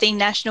of the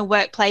National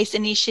Workplace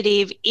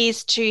Initiative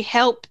is to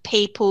help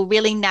people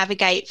really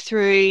navigate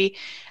through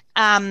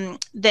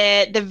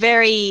the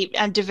very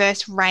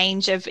diverse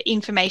range of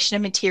information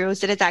and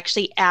materials that is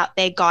actually out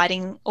there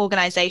guiding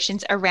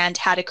organisations around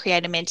how to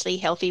create a mentally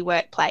healthy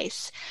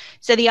workplace.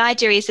 So the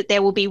idea is that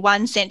there will be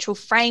one central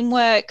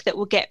framework that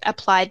will get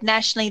applied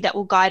nationally that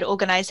will guide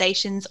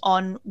organisations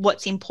on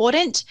what's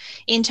important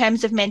in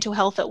terms of mental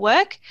health at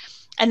work.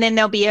 And then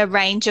there'll be a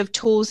range of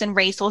tools and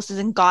resources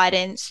and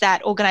guidance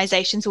that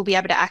organisations will be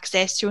able to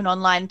access through an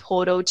online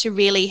portal to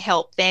really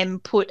help them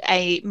put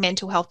a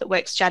mental health at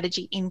work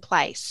strategy in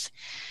place.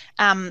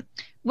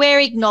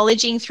 We're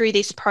acknowledging through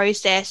this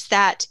process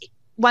that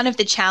one of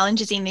the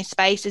challenges in this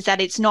space is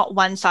that it's not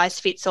one size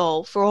fits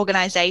all for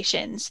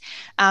organisations.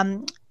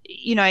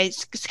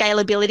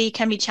 Scalability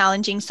can be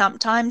challenging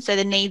sometimes. So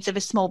the needs of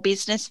a small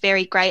business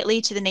vary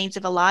greatly to the needs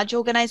of a large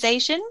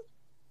organisation.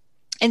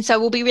 And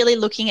so we'll be really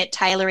looking at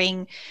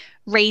tailoring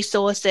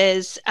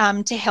resources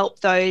to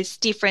help those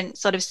different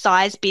sort of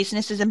size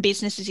businesses and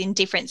businesses in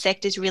different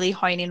sectors really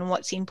hone in on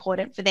what's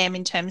important for them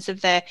in terms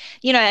of the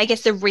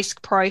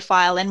risk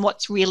profile and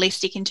what's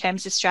realistic in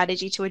terms of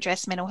strategy to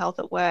address mental health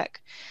at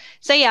work.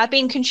 So yeah, I've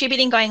been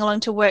contributing, going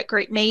along to work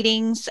group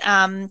meetings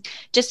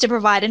just to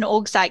provide an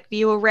org psych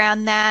view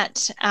around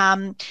that.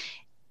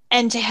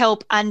 And to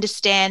help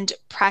understand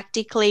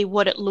practically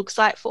what it looks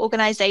like for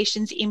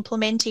organisations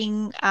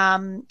implementing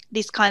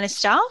this kind of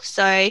stuff.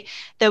 So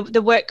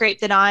the work group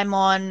that I'm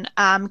on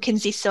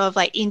consists of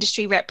like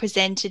industry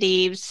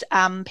representatives,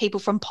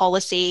 people from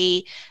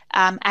policy,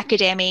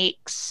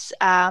 academics,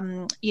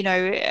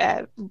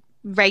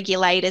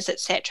 regulators,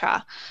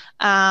 etc.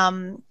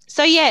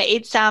 So yeah,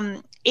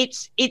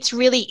 it's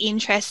really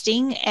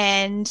interesting,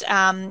 and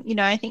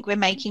I think we're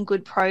making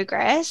good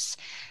progress.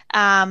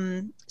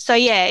 So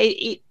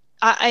yeah,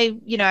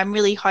 I'm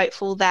really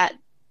hopeful that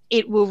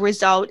it will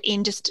result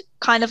in just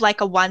kind of like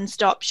a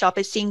one-stop shop,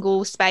 a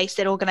single space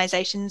that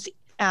organisations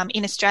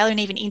in Australia and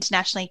even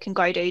internationally can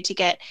go to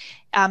get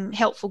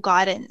helpful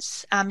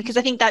guidance, because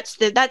I think that's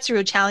a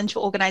real challenge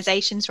for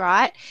organisations,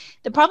 right?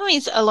 The problem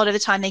is a lot of the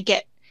time they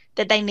get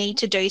that they need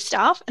to do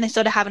stuff and they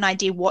sort of have an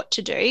idea what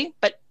to do,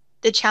 but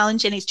the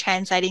challenge then is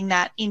translating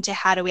that into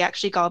how do we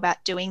actually go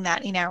about doing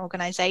that in our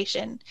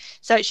organisation.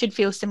 So it should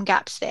fill some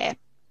gaps there.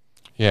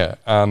 Yeah,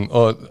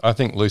 I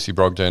think Lucy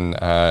Brogden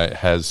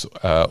has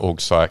org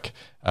psych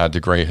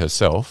degree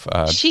herself.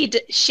 She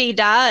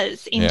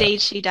does, indeed, yeah.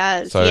 She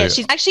does. So, yeah,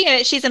 she's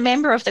actually she's a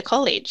member of the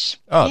college.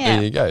 Oh, yeah.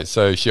 There you go.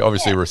 So she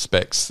obviously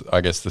respects, I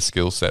guess, the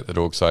skill set that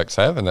org psychs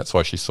have, and that's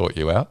why she sought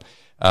you out.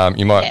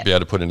 You might be able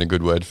to put in a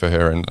good word for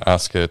her and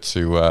ask her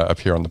to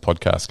appear on the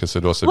podcast, because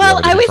it'd also be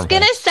able to I was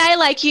going to say,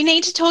 like, you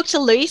need to talk to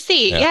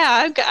Lucy.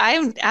 Yeah,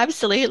 I'm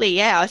absolutely.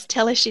 Yeah, I was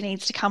tell her she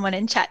needs to come on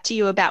and chat to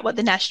you about what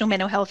the National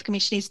Mental Health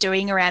Commission is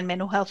doing around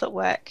mental health at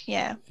work.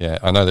 Yeah. Yeah,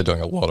 I know they're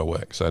doing a lot of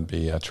work, so it'd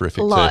be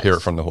terrific to hear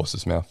it from the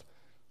horse's mouth.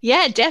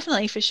 Yeah,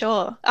 definitely, for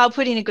sure. I'll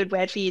put in a good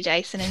word for you,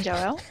 Jason and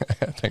Joelle.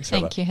 Thanks,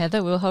 Heather. Thank you,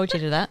 Heather. We'll hold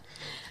you to that.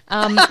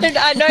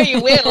 I know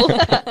you will.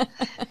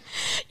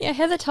 Yeah,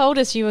 Heather told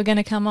us you were going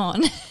to come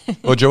on.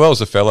 Well,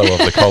 Joelle's a fellow of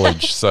the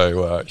college,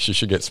 so she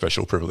should get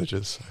special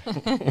privileges.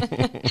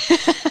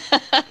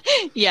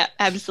 Yeah,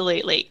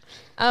 absolutely.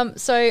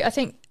 So I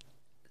think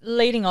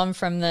leading on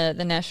from the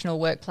National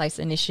Workplace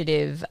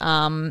Initiative,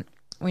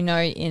 we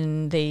know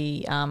in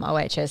the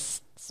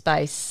OHS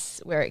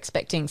space we're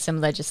expecting some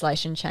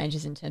legislation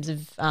changes in terms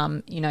of,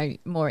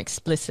 more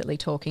explicitly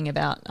talking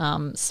about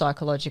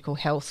psychological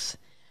health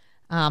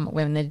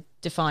when they're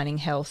defining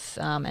health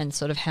and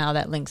sort of how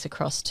that links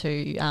across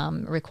to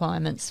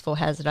requirements for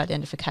hazard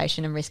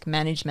identification and risk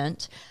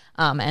management.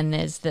 And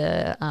there's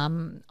the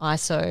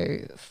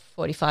ISO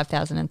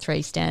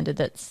 45003 standard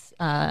that's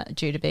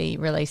due to be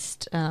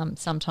released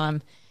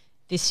sometime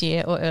this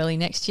year or early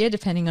next year,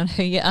 depending on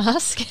who you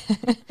ask.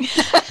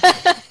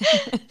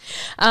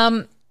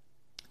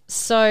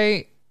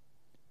 So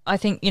I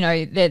think,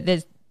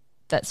 there's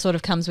that sort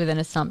of comes with an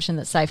assumption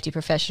that safety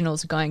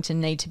professionals are going to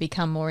need to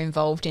become more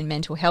involved in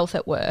mental health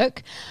at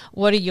work.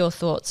 What are your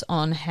thoughts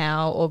on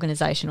how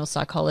organisational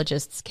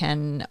psychologists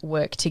can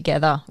work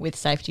together with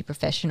safety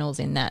professionals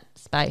in that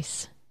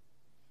space?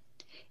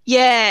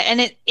 Yeah,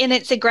 and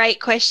it's a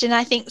great question.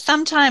 I think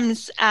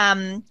sometimes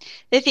the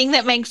thing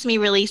that makes me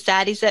really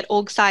sad is that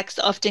org psychs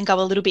often go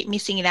a little bit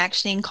missing in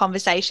action in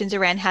conversations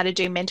around how to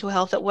do mental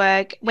health at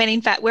work, when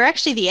in fact we're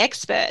actually the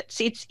experts.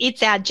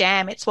 It's our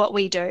jam. It's what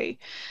we do.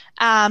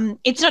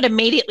 It's not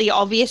immediately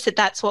obvious that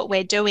that's what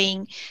we're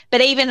doing,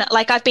 but even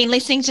like I've been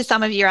listening to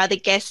some of your other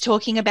guests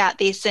talking about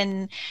this,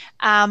 and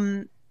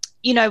when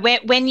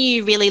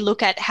you really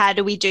look at how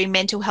do we do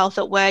mental health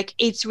at work,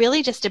 it's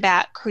really just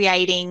about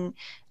creating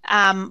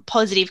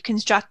positive,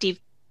 constructive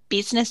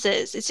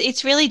businesses.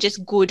 It's really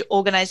just good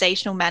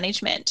organizational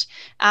management,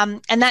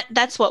 and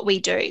that's what we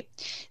do.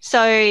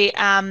 So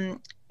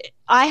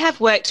I have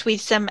worked with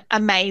some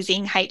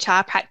amazing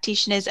HR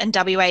practitioners and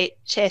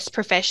WHS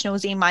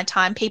professionals in my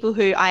time, people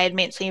who I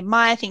immensely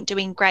admire, think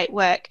doing great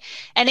work.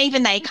 And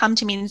even they come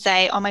to me and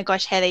say, oh my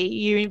gosh, Heather,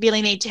 you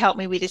really need to help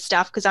me with this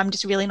stuff because I'm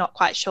just really not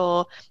quite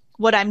sure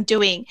what I'm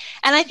doing.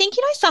 And I think,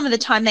 some of the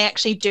time they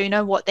actually do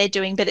know what they're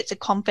doing, but it's a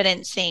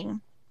confidence thing.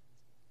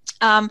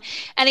 And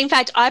in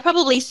fact, I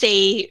probably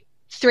see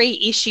 3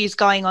 issues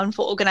going on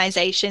for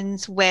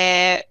organisations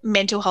where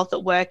mental health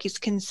at work is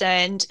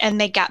concerned, and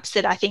they're gaps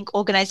that I think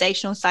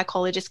organisational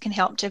psychologists can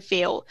help to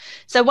fill.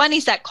 So one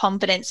is that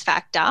confidence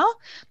factor.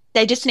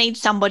 They just need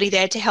somebody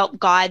there to help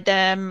guide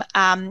them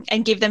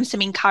and give them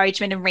some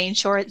encouragement and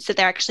reassurance that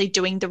they're actually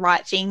doing the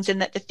right things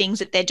and that the things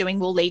that they're doing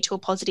will lead to a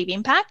positive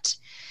impact.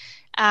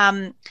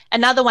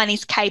 Another one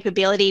is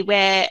capability,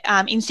 where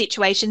in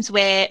situations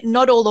where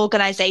not all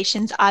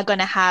organisations are going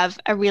to have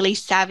a really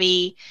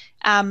savvy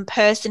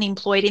person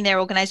employed in their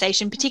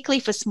organisation, particularly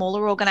for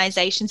smaller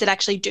organisations that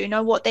actually do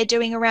know what they're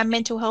doing around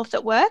mental health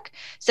at work.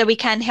 So we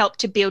can help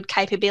to build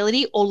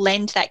capability or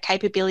lend that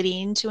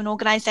capability into an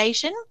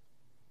organisation.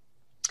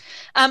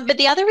 But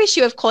the other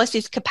issue, of course,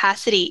 is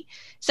capacity.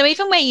 So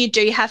even where you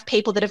do have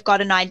people that have got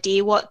an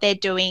idea what they're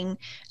doing,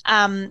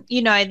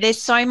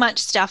 there's so much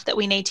stuff that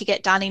we need to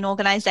get done in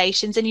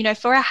organisations. And,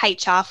 for a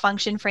HR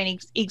function, for an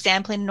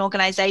example, in an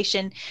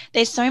organisation,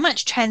 there's so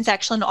much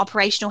transactional and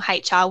operational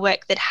HR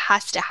work that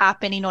has to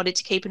happen in order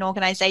to keep an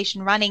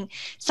organisation running.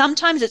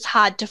 Sometimes it's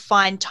hard to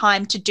find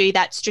time to do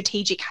that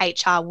strategic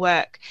HR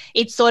work.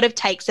 It sort of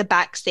takes a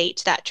backseat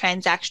to that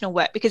transactional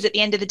work, because at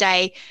the end of the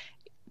day,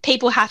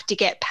 people have to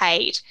get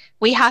paid.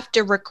 We have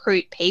to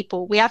recruit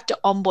people. We have to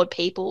onboard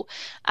people.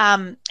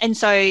 And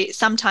so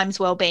sometimes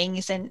wellbeing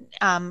isn't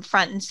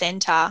front and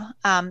center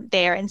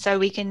there. And so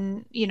we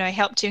can,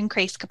 help to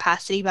increase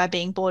capacity by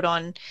being brought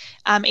on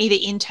either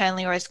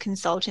internally or as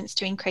consultants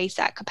to increase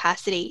that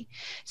capacity.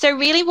 So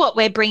really what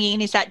we're bringing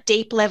in is that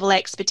deep level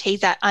expertise,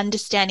 that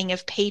understanding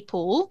of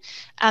people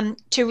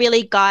to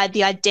really guide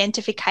the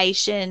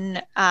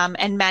identification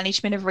and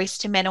management of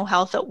risk to mental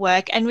health at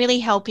work, and really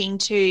helping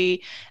to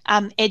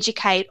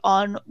educate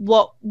on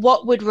what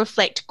would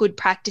reflect good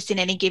practice in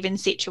any given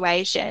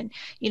situation.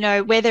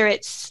 Whether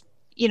it's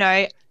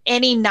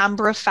any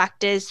number of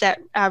factors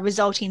that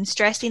result in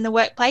stress in the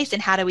workplace,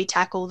 and how do we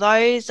tackle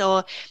those,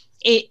 or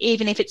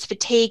even if it's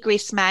fatigue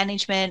risk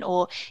management,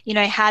 or,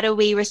 how do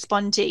we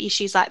respond to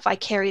issues like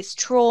vicarious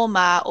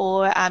trauma,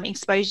 or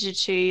exposure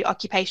to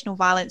occupational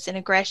violence and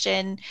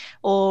aggression,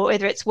 or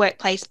whether it's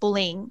workplace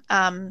bullying.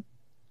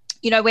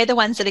 We're the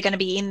ones that are going to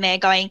be in there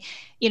going,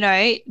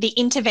 the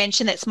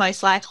intervention that's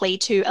most likely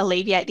to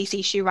alleviate this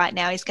issue right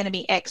now is going to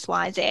be X,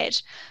 Y,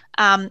 Z.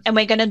 And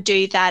we're going to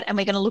do that, and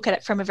we're going to look at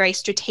it from a very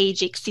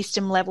strategic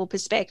system level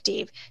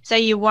perspective. So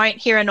you won't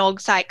hear an org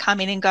site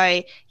come in and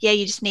go, yeah,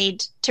 you just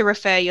need to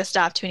refer your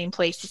staff to an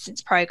employee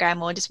assistance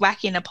program, or just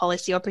whack in a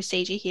policy or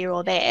procedure here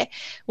or there.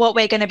 What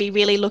we're going to be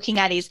really looking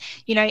at is,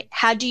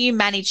 how do you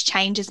manage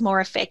changes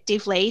more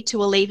effectively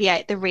to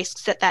alleviate the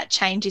risks that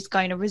change is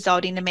going to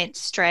result in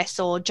immense stress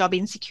or job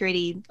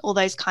insecurity, all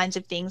those kinds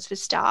of things for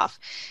staff.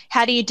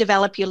 How do you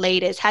develop your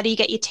leaders? How do you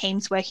get your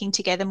teams working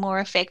together more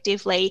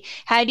effectively?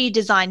 How do you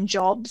design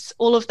jobs?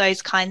 All of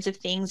those kinds of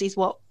things is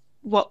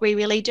what we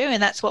really do,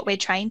 and that's what we're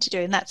trained to do,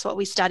 and that's what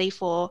we study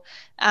for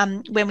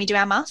when we do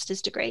our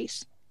master's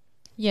degrees.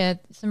 Yeah,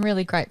 some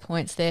really great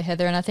points there,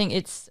 Heather, and I think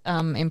it's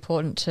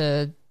important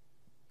to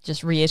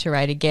just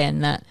reiterate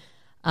again that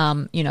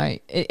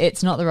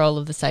it's not the role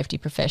of the safety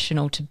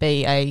professional to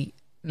be a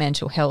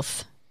mental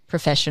health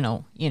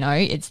professional.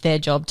 It's their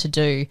job to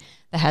do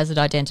the hazard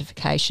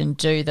identification,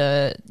 do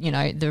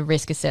the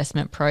risk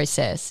assessment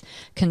process,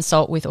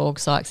 consult with org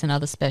psychs and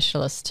other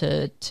specialists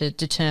to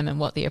determine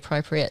what the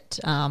appropriate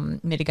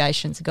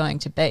mitigations are going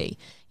to be.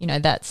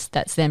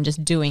 That's them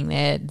just doing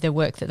their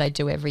work that they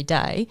do every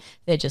day.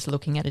 They're just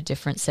looking at a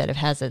different set of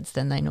hazards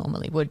than they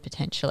normally would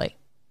potentially.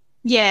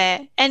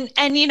 Yeah. And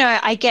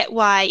I get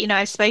why,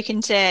 I've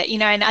spoken to,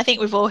 and I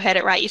think we've all heard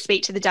it, right? You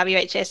speak to the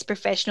WHS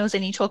professionals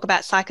and you talk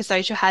about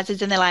psychosocial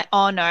hazards and they're like,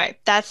 oh no,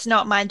 that's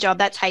not my job.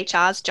 That's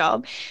HR's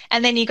job.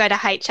 And then you go to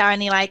HR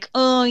and you're like,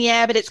 oh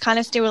yeah, but it's kind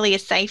of still really a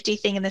safety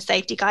thing, and the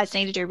safety guys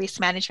need to do risk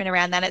management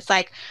around that. It's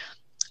like,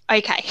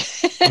 okay,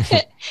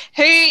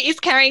 who is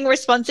carrying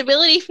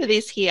responsibility for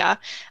this here?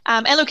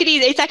 And look,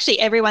 it's actually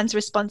everyone's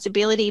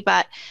responsibility,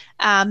 but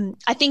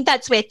I think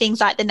that's where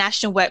things like the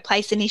National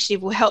Workplace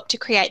Initiative will help to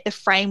create the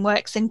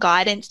frameworks and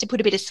guidance to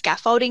put a bit of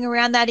scaffolding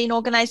around that in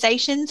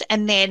organisations.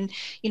 And then,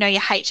 your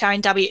HR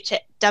and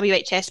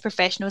WHS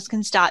professionals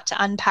can start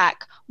to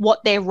unpack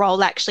what their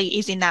role actually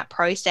is in that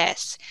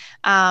process.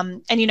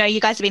 And, you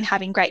guys have been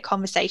having great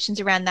conversations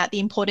around that, the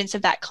importance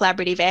of that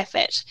collaborative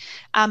effort.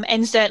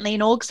 And certainly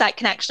an org site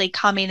can actually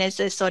come in as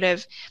a sort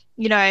of,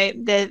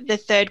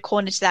 the third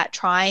corner to that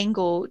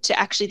triangle to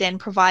actually then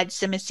provide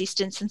some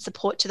assistance and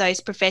support to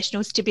those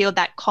professionals to build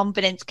that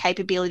confidence,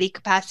 capability,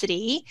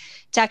 capacity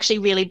to actually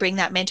really bring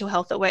that mental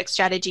health at work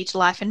strategy to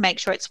life and make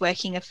sure it's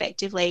working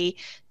effectively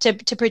to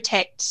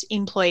protect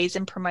employees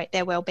and promote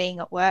their wellbeing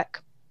at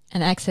work.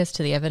 And access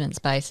to the evidence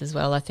base as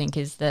well, I think,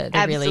 is the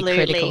really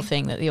critical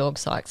thing that the org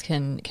psychs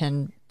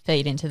can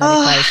feed into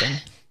that equation.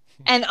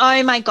 And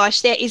oh my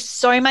gosh, there is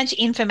so much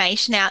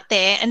information out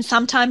there. And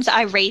sometimes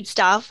I read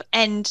stuff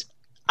and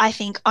I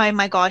think, oh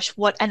my gosh,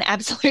 what an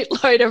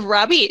absolute load of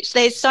rubbish.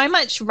 There's so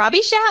much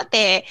rubbish out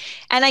there.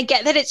 And I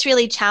get that it's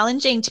really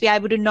challenging to be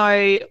able to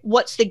know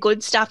what's the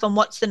good stuff and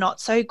what's the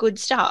not so good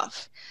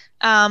stuff.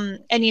 And,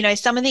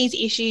 some of these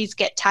issues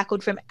get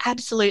tackled from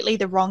absolutely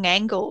the wrong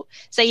angle.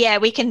 So, yeah,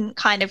 we can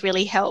kind of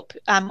really help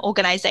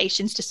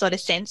organisations to sort of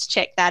sense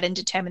check that and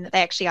determine that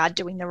they actually are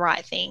doing the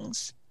right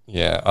things.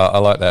 Yeah, I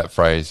like that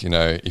phrase.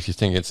 If you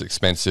think it's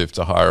expensive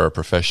to hire a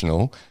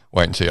professional,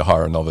 wait until you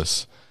hire a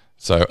novice.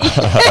 So,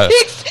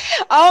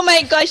 oh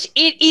my gosh,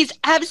 it is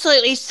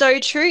absolutely so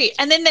true.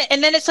 And then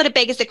it sort of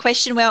begs the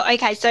question, well,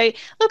 okay, so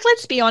look,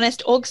 let's be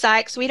honest, org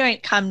psychs, we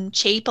don't come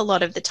cheap a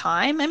lot of the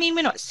time. I mean,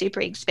 we're not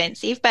super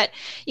expensive, but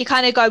you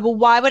kind of go, well,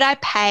 why would I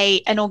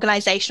pay an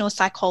organizational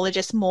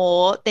psychologist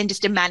more than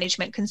just a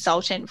management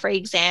consultant, for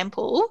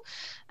example?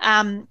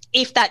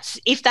 If that's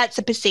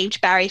a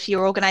perceived barrier for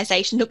your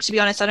organisation. Look, to be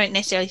honest, I don't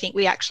necessarily think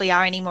we actually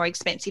are any more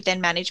expensive than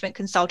management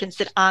consultants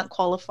that aren't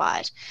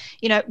qualified.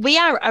 We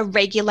are a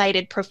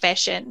regulated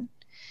profession.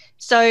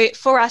 So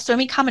for us, when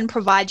we come and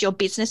provide your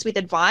business with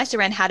advice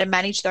around how to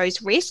manage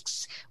those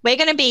risks, we're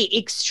going to be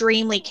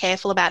extremely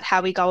careful about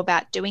how we go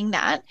about doing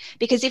that,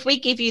 because if we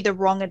give you the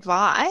wrong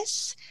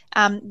advice,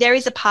 there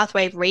is a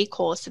pathway of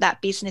recourse to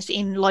that business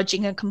in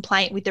lodging a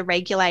complaint with the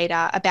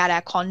regulator about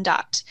our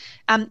conduct.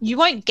 You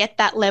won't get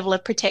that level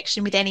of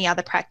protection with any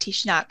other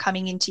practitioner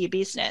coming into your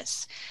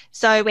business.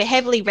 So we're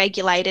heavily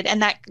regulated,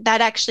 and that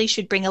actually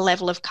should bring a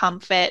level of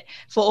comfort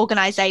for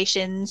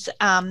organisations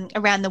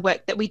around the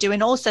work that we do,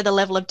 and also the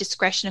level of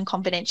discretion and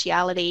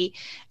confidentiality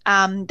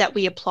that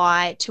we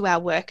apply to our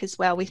work as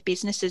well with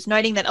businesses,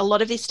 noting that a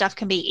lot of this stuff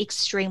can be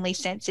extremely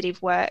sensitive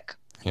work.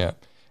 Yeah.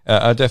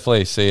 I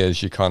definitely see,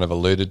 as you kind of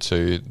alluded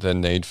to, the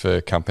need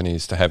for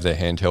companies to have their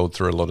hand held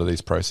through a lot of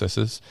these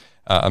processes.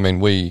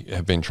 We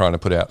have been trying to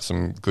put out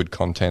some good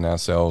content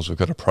ourselves. We've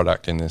got a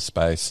product in this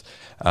space.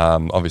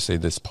 Obviously,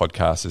 this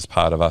podcast is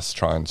part of us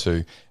trying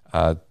to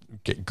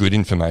get good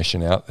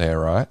information out there,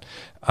 right?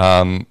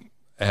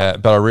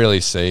 but I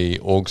really see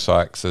org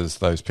psychs as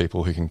those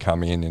people who can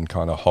come in and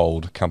kind of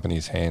hold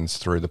companies' hands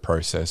through the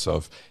process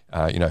of,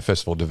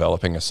 first of all,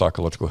 developing a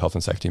psychological health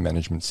and safety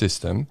management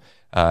system,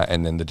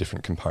 and then the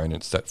different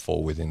components that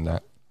fall within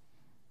that.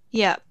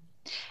 Yeah.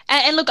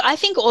 And look, I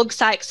think org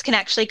psychs can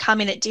actually come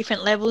in at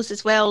different levels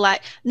as well.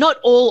 Like, not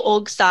all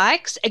org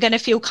psychs are going to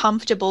feel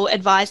comfortable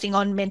advising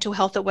on mental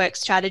health at work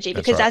strategy,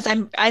 because as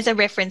I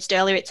referenced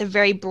earlier, it's a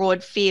very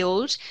broad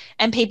field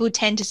and people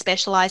tend to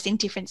specialize in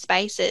different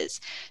spaces.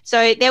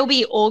 So there'll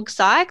be org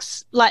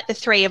psychs like the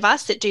three of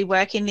us that do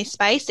work in this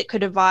space that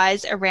could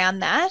advise around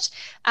that.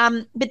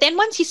 But then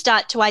once you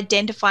start to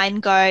identify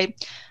and go,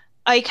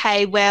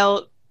 okay,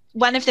 well,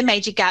 one of the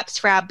major gaps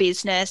for our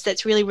business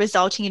that's really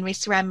resulting in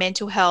risks around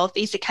mental health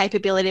is the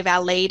capability of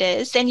our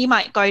leaders, then you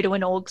might go to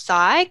an org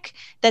psych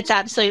that's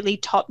absolutely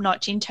top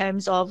notch in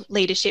terms of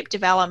leadership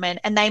development,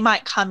 and they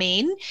might come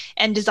in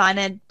and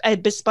design a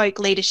bespoke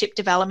leadership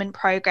development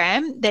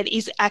program that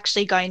is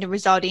actually going to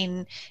result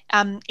in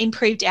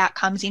improved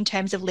outcomes in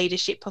terms of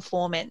leadership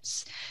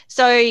performance.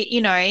 So,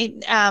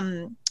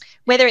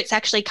 whether it's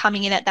actually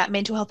coming in at that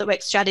mental health at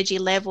work strategy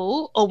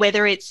level, or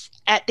whether it's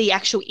at the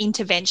actual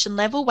intervention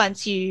level,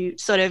 once you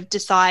sort of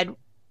decide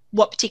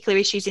what particular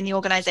issues in the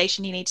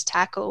organisation you need to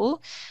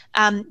tackle,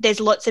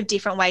 there's lots of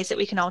different ways that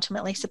we can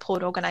ultimately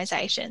support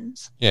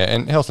organisations. Yeah,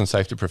 and health and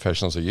safety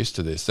professionals are used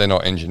to this. They're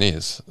not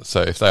engineers.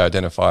 So if they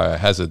identify a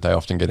hazard, they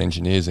often get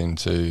engineers in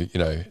to,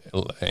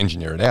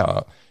 engineer it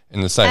out.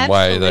 In the same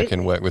way, they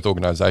can work with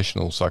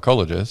organisational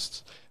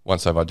psychologists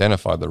once they've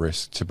identified the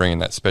risk to bring in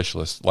that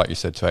specialist, like you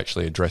said, to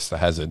actually address the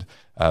hazard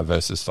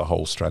versus the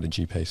whole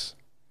strategy piece.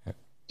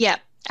 Yeah,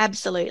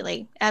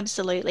 absolutely.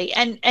 Absolutely.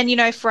 And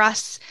for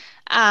us,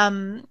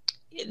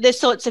 the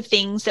sorts of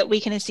things that we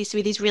can assist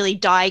with is really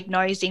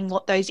diagnosing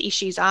what those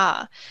issues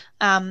are.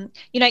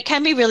 It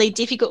can be really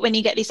difficult when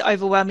you get this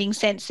overwhelming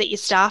sense that your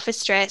staff are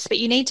stressed, but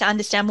you need to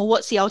understand, well,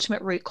 what's the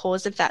ultimate root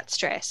cause of that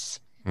stress?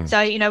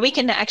 So, we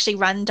can actually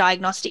run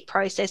diagnostic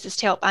processes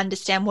to help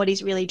understand what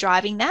is really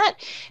driving that.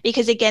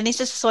 Because again, this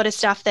is the sort of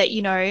stuff that,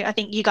 I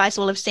think you guys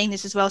will have seen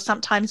this as well.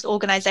 Sometimes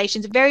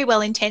organizations are very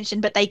well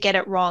intentioned, but they get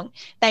it wrong.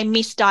 They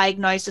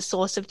misdiagnose the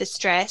source of the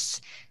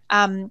stress.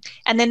 And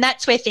then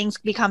that's where things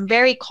become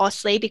very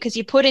costly, because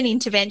you put an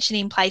intervention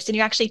in place and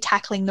you're actually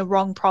tackling the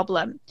wrong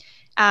problem.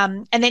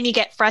 And then you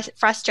get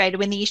frustrated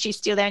when the issue's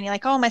still there and you're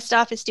like, oh, my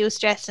staff is still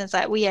stressed. And it's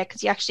like, well, yeah,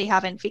 because you actually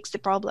haven't fixed the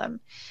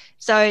problem.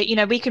 So,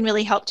 we can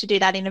really help to do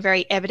that in a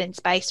very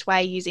evidence-based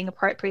way using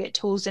appropriate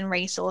tools and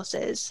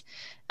resources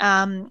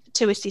to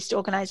assist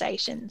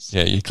organisations.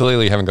 Yeah, you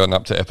clearly haven't gotten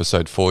up to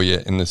episode 4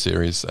 yet in the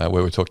series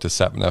where we talked to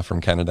Sapna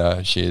from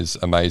Canada. She is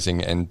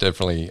amazing and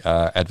definitely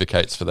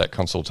advocates for that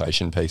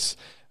consultation piece.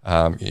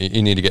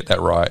 You need to get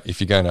that right. If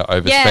you're going to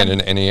overspend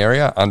in any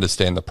area,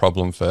 understand the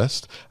problem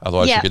first.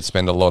 Otherwise, you could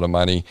spend a lot of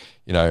money,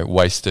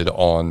 wasted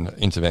on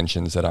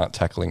interventions that aren't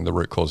tackling the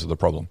root cause of the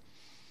problem.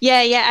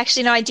 Yeah.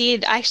 Actually, no, I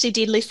did. I actually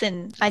did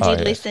listen.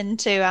 Listen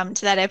to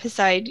that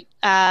episode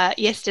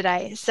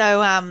yesterday.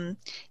 So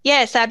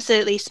it's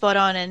absolutely spot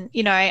on. And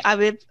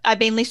I've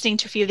been listening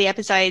to a few of the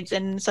episodes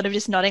and sort of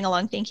just nodding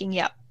along, thinking,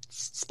 yep,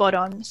 spot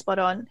on.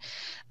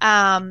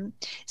 So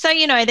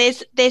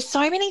there's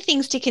so many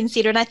things to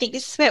consider, and I think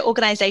this is where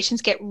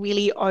organizations get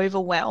really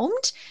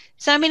overwhelmed.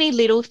 So many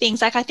little things.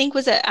 Like, I think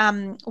was it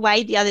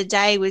Wade the other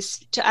day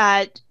was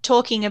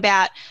talking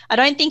about, I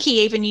don't think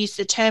he even used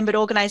the term, but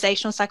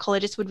organizational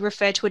psychologists would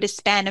refer to it as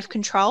span of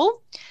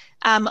control,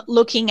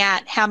 looking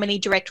at how many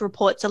direct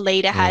reports a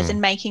leader has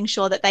and making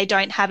sure that they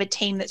don't have a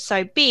team that's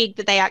so big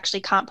that they actually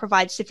can't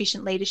provide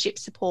sufficient leadership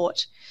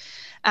support.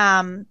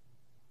 So,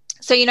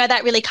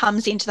 that really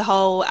comes into the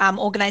whole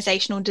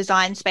organizational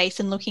design space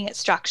and looking at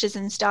structures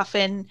and stuff,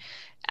 and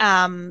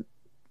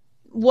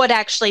what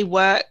actually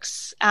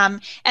works.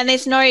 And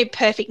there's no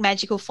perfect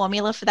magical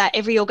formula for that.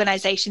 Every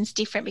organization's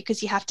different,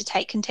 because you have to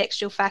take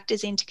contextual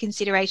factors into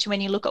consideration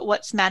when you look at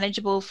what's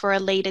manageable for a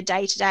leader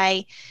day to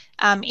day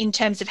in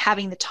terms of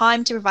having the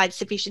time to provide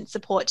sufficient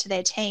support to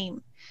their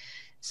team.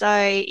 So,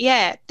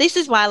 this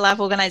is why I love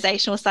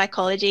organizational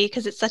psychology,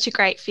 because it's such a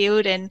great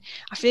field, and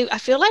I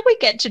feel like we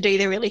get to do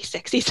the really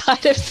sexy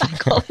side of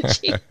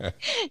psychology,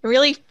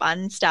 really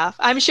fun stuff.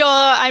 I'm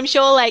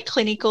sure like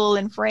clinical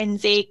and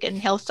forensic and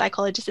health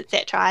psychologists,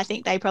 etc., I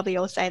think they probably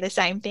all say the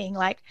same thing.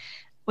 Like,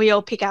 we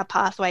all pick our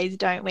pathways,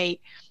 don't we?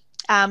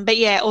 But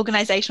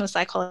organizational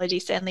psychology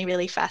is certainly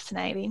really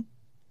fascinating.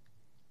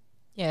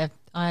 Yeah,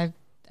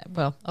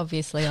 well,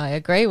 obviously I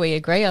agree. We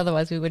agree.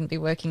 Otherwise we wouldn't be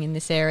working in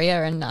this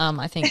area. And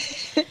I think,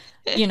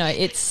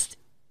 it's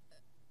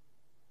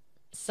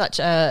such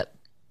a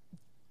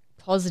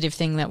positive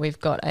thing that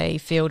we've got a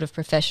field of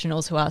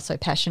professionals who are so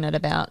passionate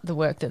about the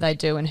work that they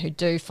do and who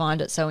do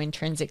find it so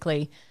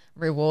intrinsically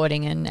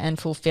rewarding and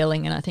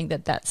fulfilling. And I think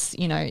that's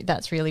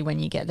really when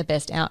you get the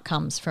best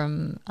outcomes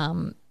from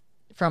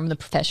the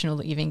professional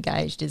that you've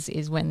engaged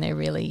is when they're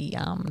really,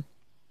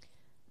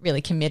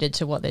 really committed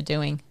to what they're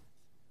doing.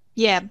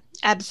 Yeah,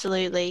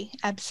 absolutely.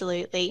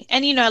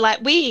 And,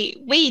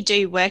 we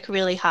do work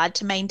really hard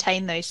to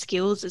maintain those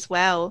skills as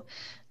well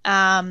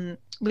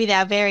with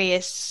our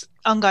various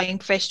ongoing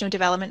professional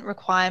development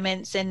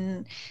requirements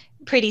and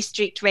pretty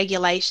strict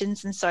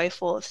regulations and so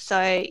forth.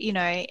 So, you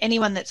know,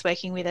 anyone that's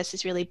working with us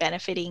is really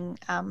benefiting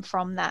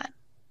from that.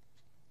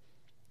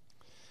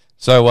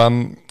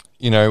 So,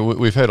 you know,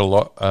 we've heard a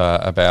lot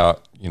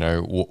about, you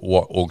know,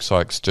 what org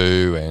psychs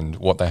do and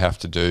what they have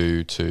to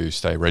do to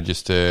stay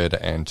registered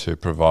and to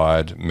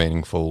provide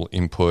meaningful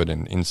input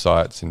and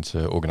insights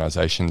into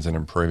organisations and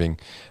improving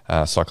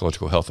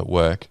psychological health at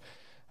work.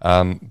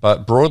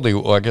 But broadly,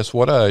 I guess,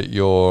 what are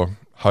your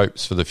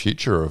hopes for the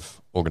future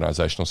of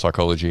organisational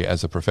psychology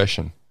as a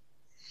profession?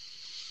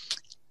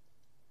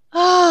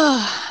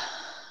 Oh,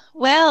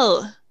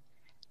 well,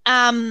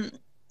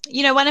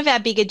 you know, one of our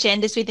big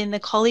agendas within the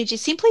college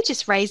is simply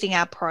just raising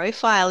our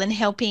profile and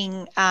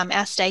helping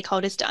our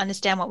stakeholders to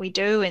understand what we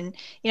do. And,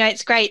 you know,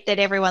 it's great that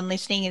everyone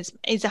listening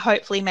is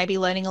hopefully maybe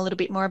learning a little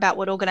bit more about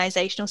what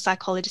organizational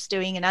psychologists are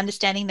doing and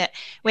understanding that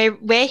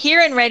we're here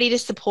and ready to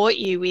support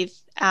you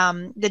with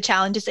the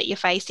challenges that you're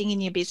facing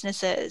in your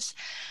businesses.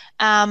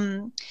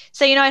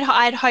 So, you know,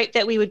 I'd hope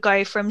that we would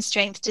go from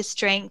strength to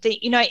strength.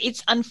 You know,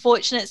 it's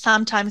unfortunate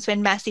sometimes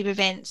when massive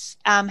events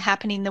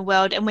happen in the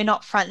world and we're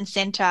not front and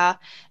center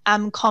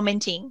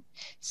commenting.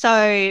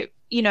 So,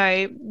 you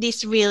know,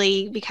 this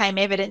really became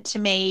evident to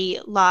me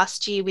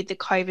last year with the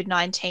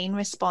COVID-19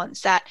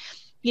 response that,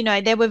 you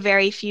know, there were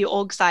very few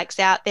org psychs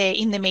out there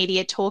in the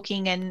media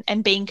talking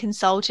and being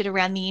consulted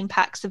around the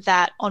impacts of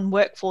that on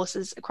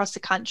workforces across the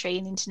country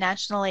and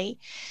internationally.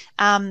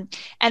 And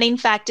in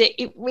fact,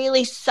 it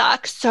really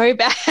sucks so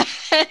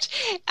bad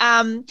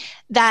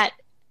that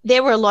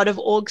there were a lot of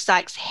org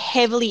psychs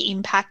heavily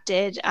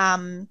impacted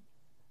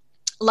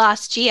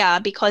last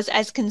year because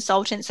as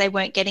consultants, they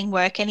weren't getting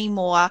work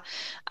anymore.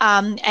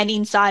 And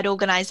inside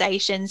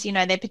organizations, you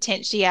know, they're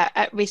potentially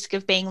at risk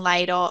of being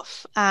laid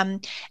off.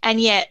 And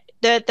yet,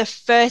 the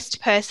first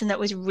person that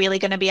was really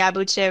going to be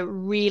able to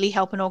really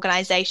help an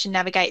organization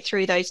navigate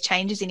through those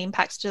changes and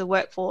impacts to the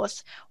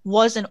workforce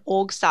was an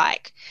org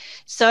psych.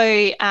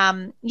 So,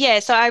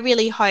 so I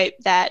really hope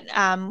that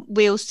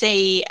we'll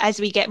see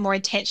as we get more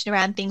attention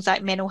around things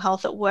like mental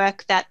health at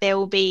work, that there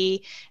will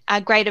be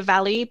a greater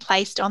value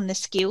placed on the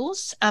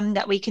skills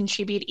that we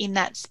contribute in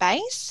that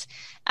space.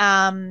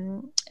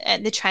 And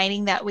the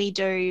training that we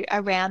do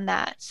around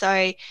that.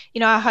 So, you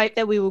know, I hope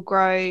that we will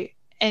grow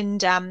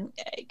and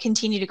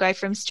continue to go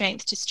from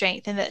strength to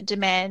strength, and that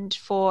demand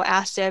for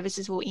our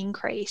services will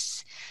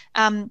increase.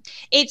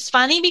 It's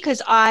funny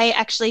because I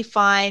actually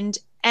find,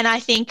 and I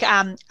think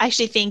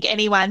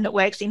anyone that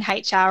works in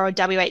HR or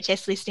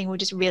WHS listening will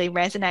just really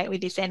resonate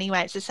with this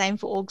anyway. It's the same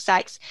for org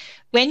psychs.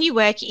 When you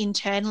work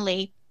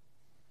internally,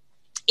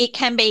 it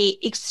can be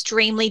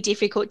extremely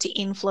difficult to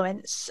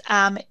influence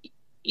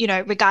you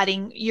know,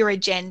 regarding your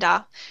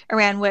agenda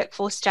around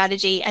workforce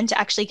strategy and to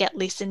actually get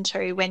listened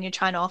to when you're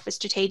trying to offer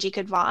strategic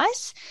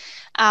advice.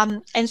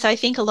 And so I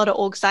think a lot of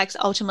org psychs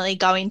ultimately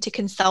go into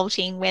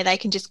consulting where they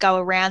can just go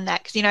around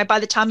that because, you know, by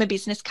the time a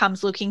business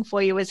comes looking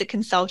for you as a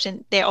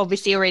consultant, they're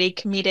obviously already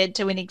committed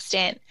to an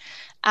extent.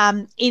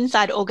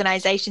 Inside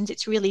organizations,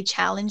 it's really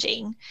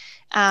challenging.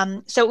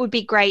 So it would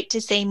be great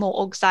to see more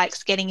org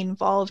psychs getting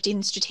involved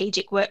in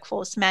strategic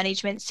workforce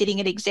management, sitting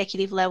at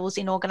executive levels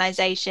in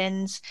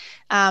organizations,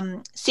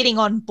 sitting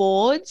on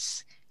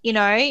boards, you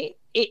know,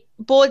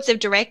 boards of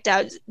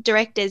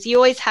directors, you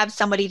always have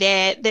somebody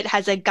there that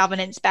has a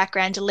governance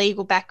background, a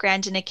legal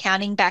background, an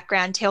accounting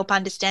background to help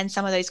understand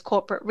some of those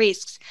corporate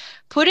risks.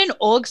 Put an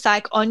org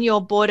psych on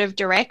your board of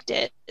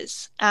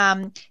directors.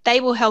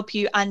 They will help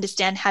you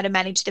understand how to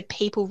manage the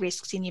people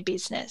risks in your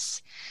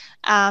business.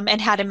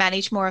 And how to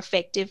manage more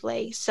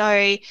effectively.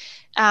 So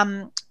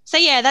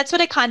yeah, that's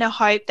what I kind of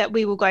hope, that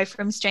we will go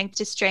from strength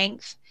to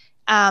strength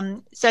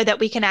so that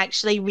we can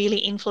actually really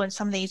influence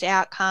some of these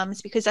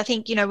outcomes. Because I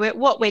think, you know,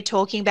 what we're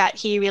talking about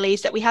here really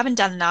is that we haven't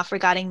done enough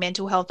regarding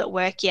mental health at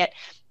work yet.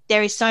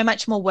 There is so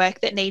much more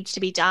work that needs to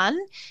be done.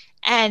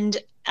 And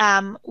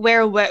we're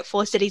a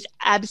workforce that is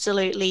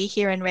absolutely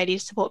here and ready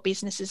to support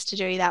businesses to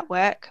do that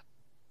work.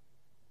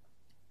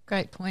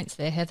 Great points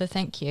there, Heather.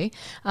 Thank you.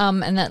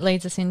 And that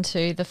leads us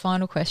into the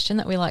final question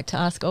that we like to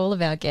ask all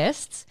of our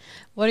guests.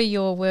 What are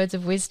your words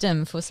of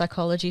wisdom for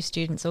psychology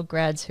students or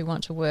grads who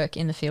want to work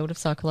in the field of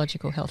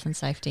psychological health and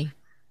safety?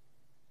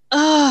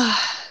 Oh,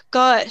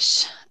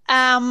 gosh.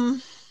 Yeah,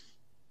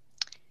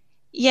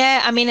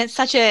 I mean, it's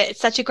such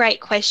a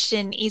great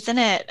question, isn't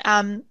it?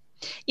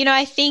 You know,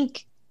 I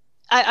think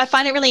I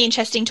find it really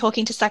interesting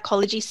talking to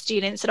psychology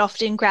students that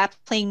often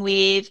grappling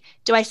with,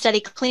 do I study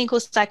clinical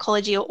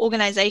psychology or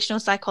organizational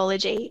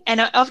psychology?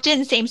 And it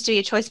often seems to be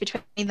a choice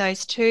between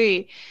those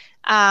two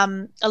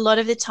a lot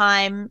of the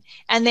time.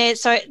 And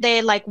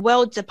they're like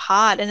worlds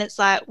apart. And it's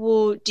like,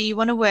 well, do you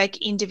want to work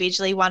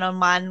individually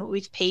one-on-one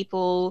with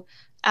people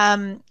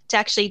to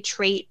actually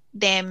treat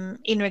them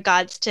in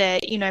regards to,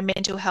 you know,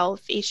 mental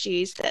health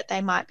issues that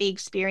they might be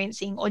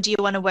experiencing? Or do you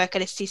want to work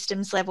at a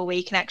systems level where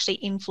you can actually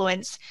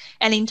influence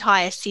an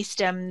entire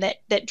system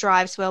that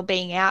drives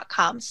wellbeing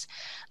outcomes?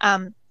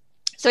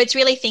 So it's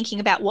really thinking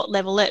about what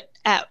level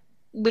at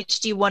which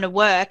do you want to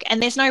work?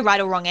 And there's no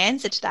right or wrong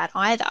answer to that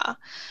either.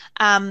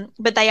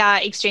 But they are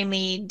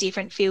extremely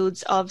different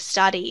fields of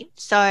study.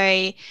 So,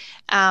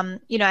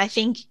 I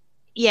think,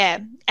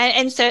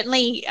 and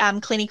certainly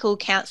clinical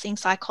counselling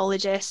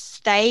psychologists,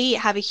 they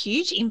have a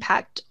huge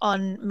impact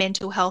on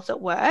mental health at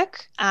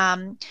work,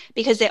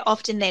 because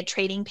they're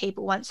treating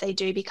people once they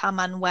do become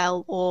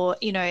unwell, or,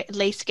 at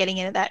least getting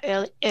into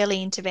that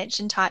early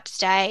intervention type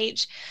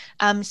stage.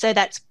 So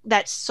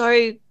that's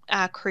so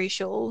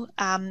crucial,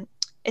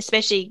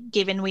 especially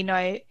given we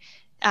know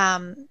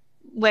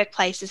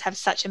workplaces have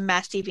such a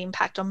massive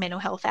impact on mental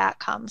health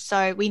outcomes.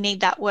 So we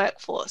need that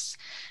workforce.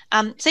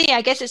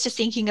 I guess it's just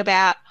thinking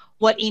about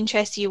what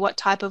interests you, what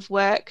type of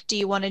work do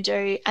you want to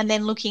do, and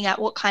then looking at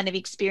what kind of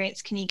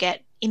experience can you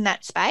get in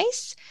that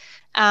space,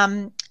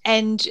 and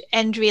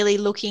really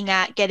looking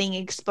at getting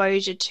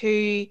exposure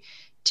to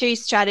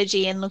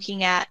strategy and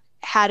looking at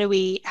how do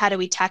we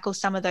tackle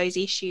some of those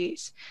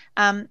issues.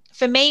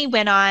 For me,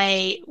 when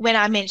I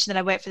mentioned that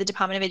I work for the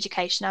Department of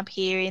Education up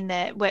here in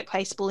the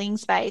workplace bullying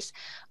space,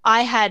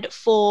 I had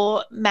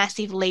 4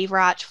 massive lever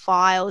arch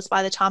files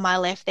by the time I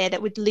left there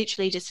that were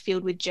literally just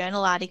filled with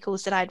journal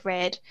articles that I'd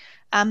read.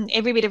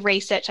 Every bit of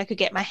research I could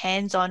get my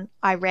hands on,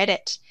 I read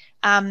it.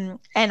 And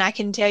I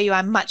can tell you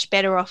I'm much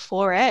better off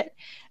for it.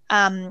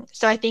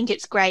 So I think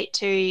it's great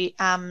to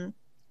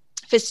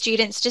for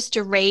students just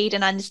to read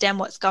and understand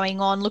what's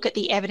going on, look at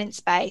the evidence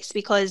base,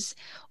 because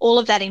all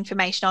of that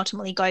information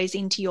ultimately goes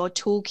into your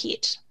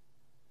toolkit.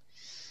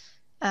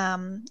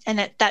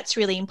 And that's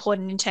really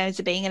important in terms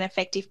of being an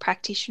effective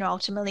practitioner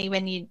ultimately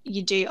when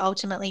you do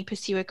ultimately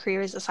pursue a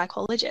career as a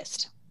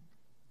psychologist.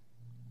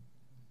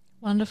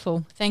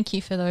 Wonderful. Thank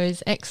you for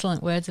those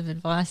excellent words of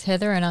advice,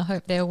 Heather, and I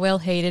hope they're well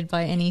heeded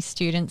by any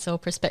students or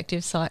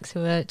prospective psychs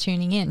who are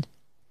tuning in.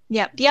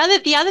 Yeah. The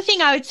other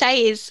thing I would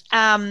say is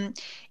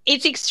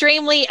it's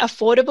extremely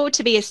affordable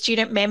to be a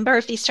student member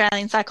of the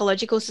Australian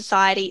Psychological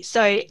Society.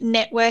 So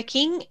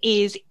networking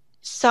is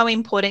so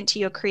important to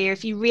your career.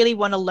 If you really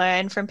want to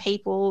learn from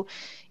people,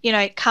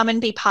 come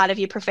and be part of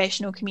your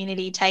professional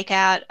community, take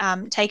out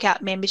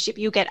membership.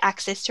 You'll get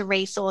access to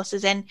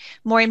resources and,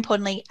 more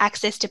importantly,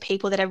 access to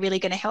people that are really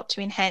going to help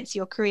to enhance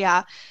your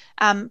career.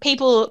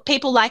 People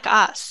like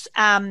us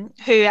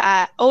who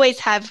always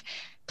have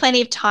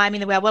plenty of time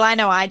in the world. Well, I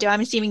know I do. I'm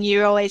assuming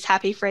you're always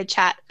happy for a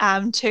chat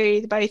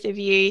to the both of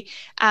you,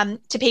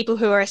 to people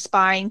who are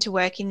aspiring to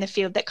work in the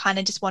field that kind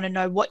of just want to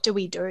know, what do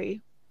we do?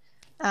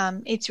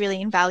 It's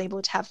really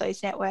invaluable to have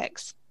those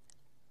networks.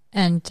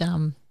 And,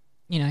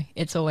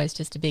 it's always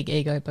just a big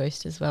ego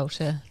boost as well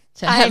to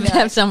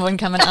have someone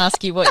come and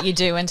ask you what you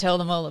do and tell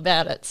them all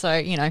about it.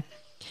 So,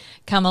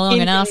 come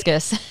along and ask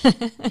us.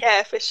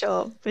 Yeah, for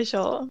sure.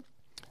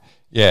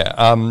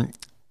 Yeah.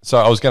 So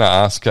I was going to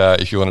ask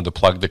if you wanted to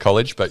plug the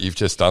college, but you've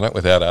just done it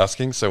without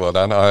asking, so well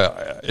done.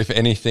 If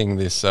anything,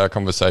 this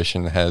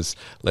conversation has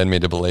led me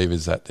to believe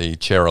is that the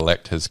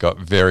chair-elect has got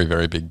very,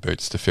 very big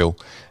boots to fill.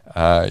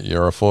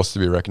 You're a force to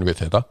be reckoned with,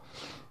 Heather.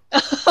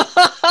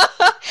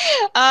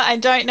 I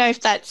don't know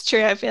if that's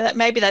true. I feel that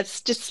maybe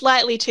that's just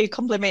slightly too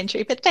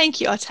complimentary, but thank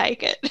you. I'll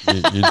take it.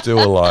 You do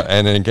a lot.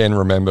 And again,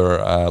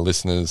 remember,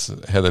 listeners,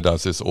 Heather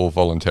does this all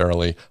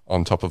voluntarily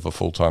on top of a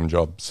full-time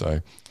job. So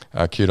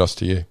kudos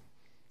to you.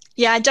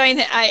 Yeah,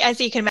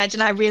 as you can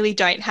imagine, I really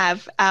don't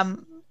have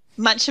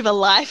much of a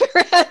life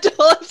around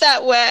all of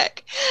that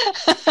work.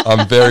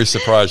 I'm very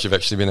surprised you've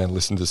actually been able to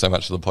listen to so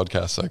much of the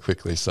podcast so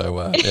quickly.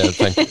 So,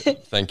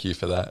 thank you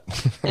for that.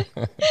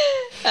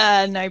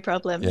 No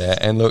problem. Yeah,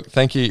 and look,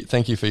 thank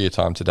you for your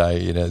time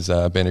today. It has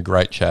been a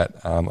great chat.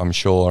 I'm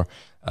sure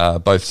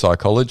both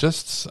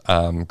psychologists,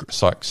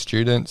 psych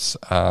students,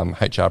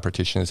 HR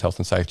practitioners, health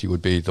and safety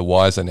would be the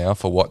wiser now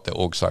for what the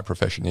org psych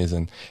profession is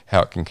and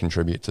how it can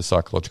contribute to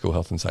psychological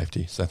health and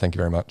safety. So thank you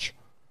very much.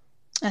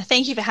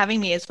 Thank you for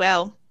having me as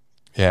well.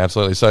 Yeah,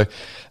 absolutely. So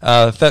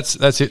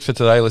that's it for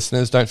today,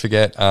 listeners. Don't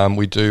forget,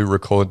 we do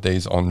record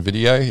these on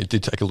video. It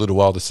did take a little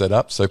while to set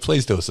up, so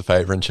please do us a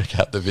favour and check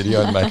out the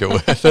video and make it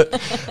worth it.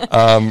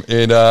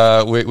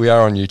 We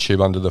are on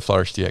YouTube under the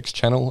Flourish DX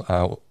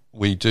channel.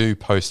 We do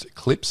post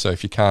clips, so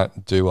if you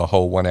can't do a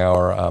whole 1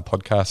 hour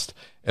podcast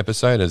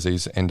episode, as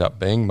these end up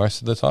being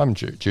most of the time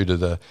due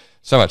to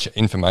so much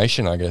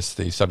information, I guess,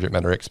 the subject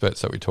matter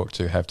experts that we talk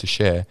to have to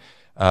share,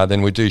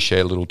 then we do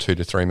share little 2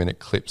 to 3 minute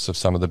clips of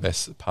some of the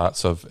best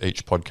parts of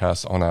each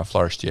podcast on our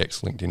Flourish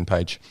DX LinkedIn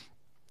page.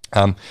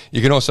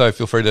 You can also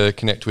feel free to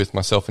connect with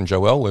myself and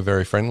Joelle. We're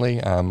very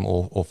friendly,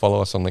 or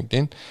follow us on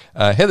LinkedIn.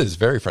 Heather's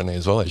very friendly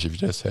as well, as you've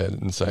just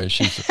heard, and so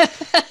she's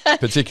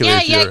particularly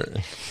if you're...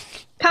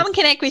 Come and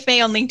connect with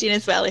me on LinkedIn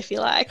as well if you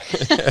like.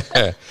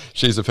 Yeah,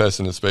 she's a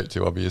person to speak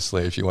to,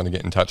 obviously, if you want to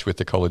get in touch with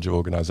the College of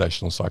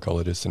Organisational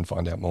Psychologists and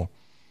find out more.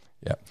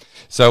 Yeah.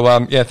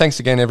 So, thanks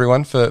again,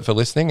 everyone, for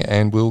listening,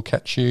 and we'll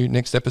catch you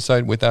next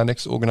episode with our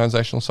next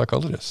organisational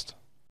psychologist.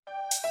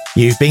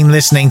 You've been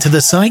listening to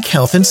the Psych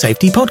Health and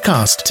Safety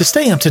Podcast. To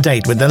stay up to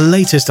date with the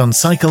latest on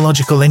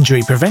psychological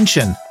injury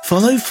prevention,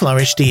 follow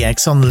Flourish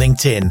DX on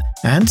LinkedIn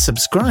and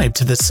subscribe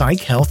to the Psych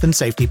Health and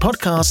Safety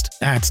Podcast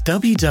at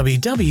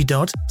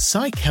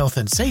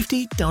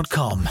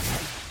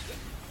www.psychealthandsafety.com.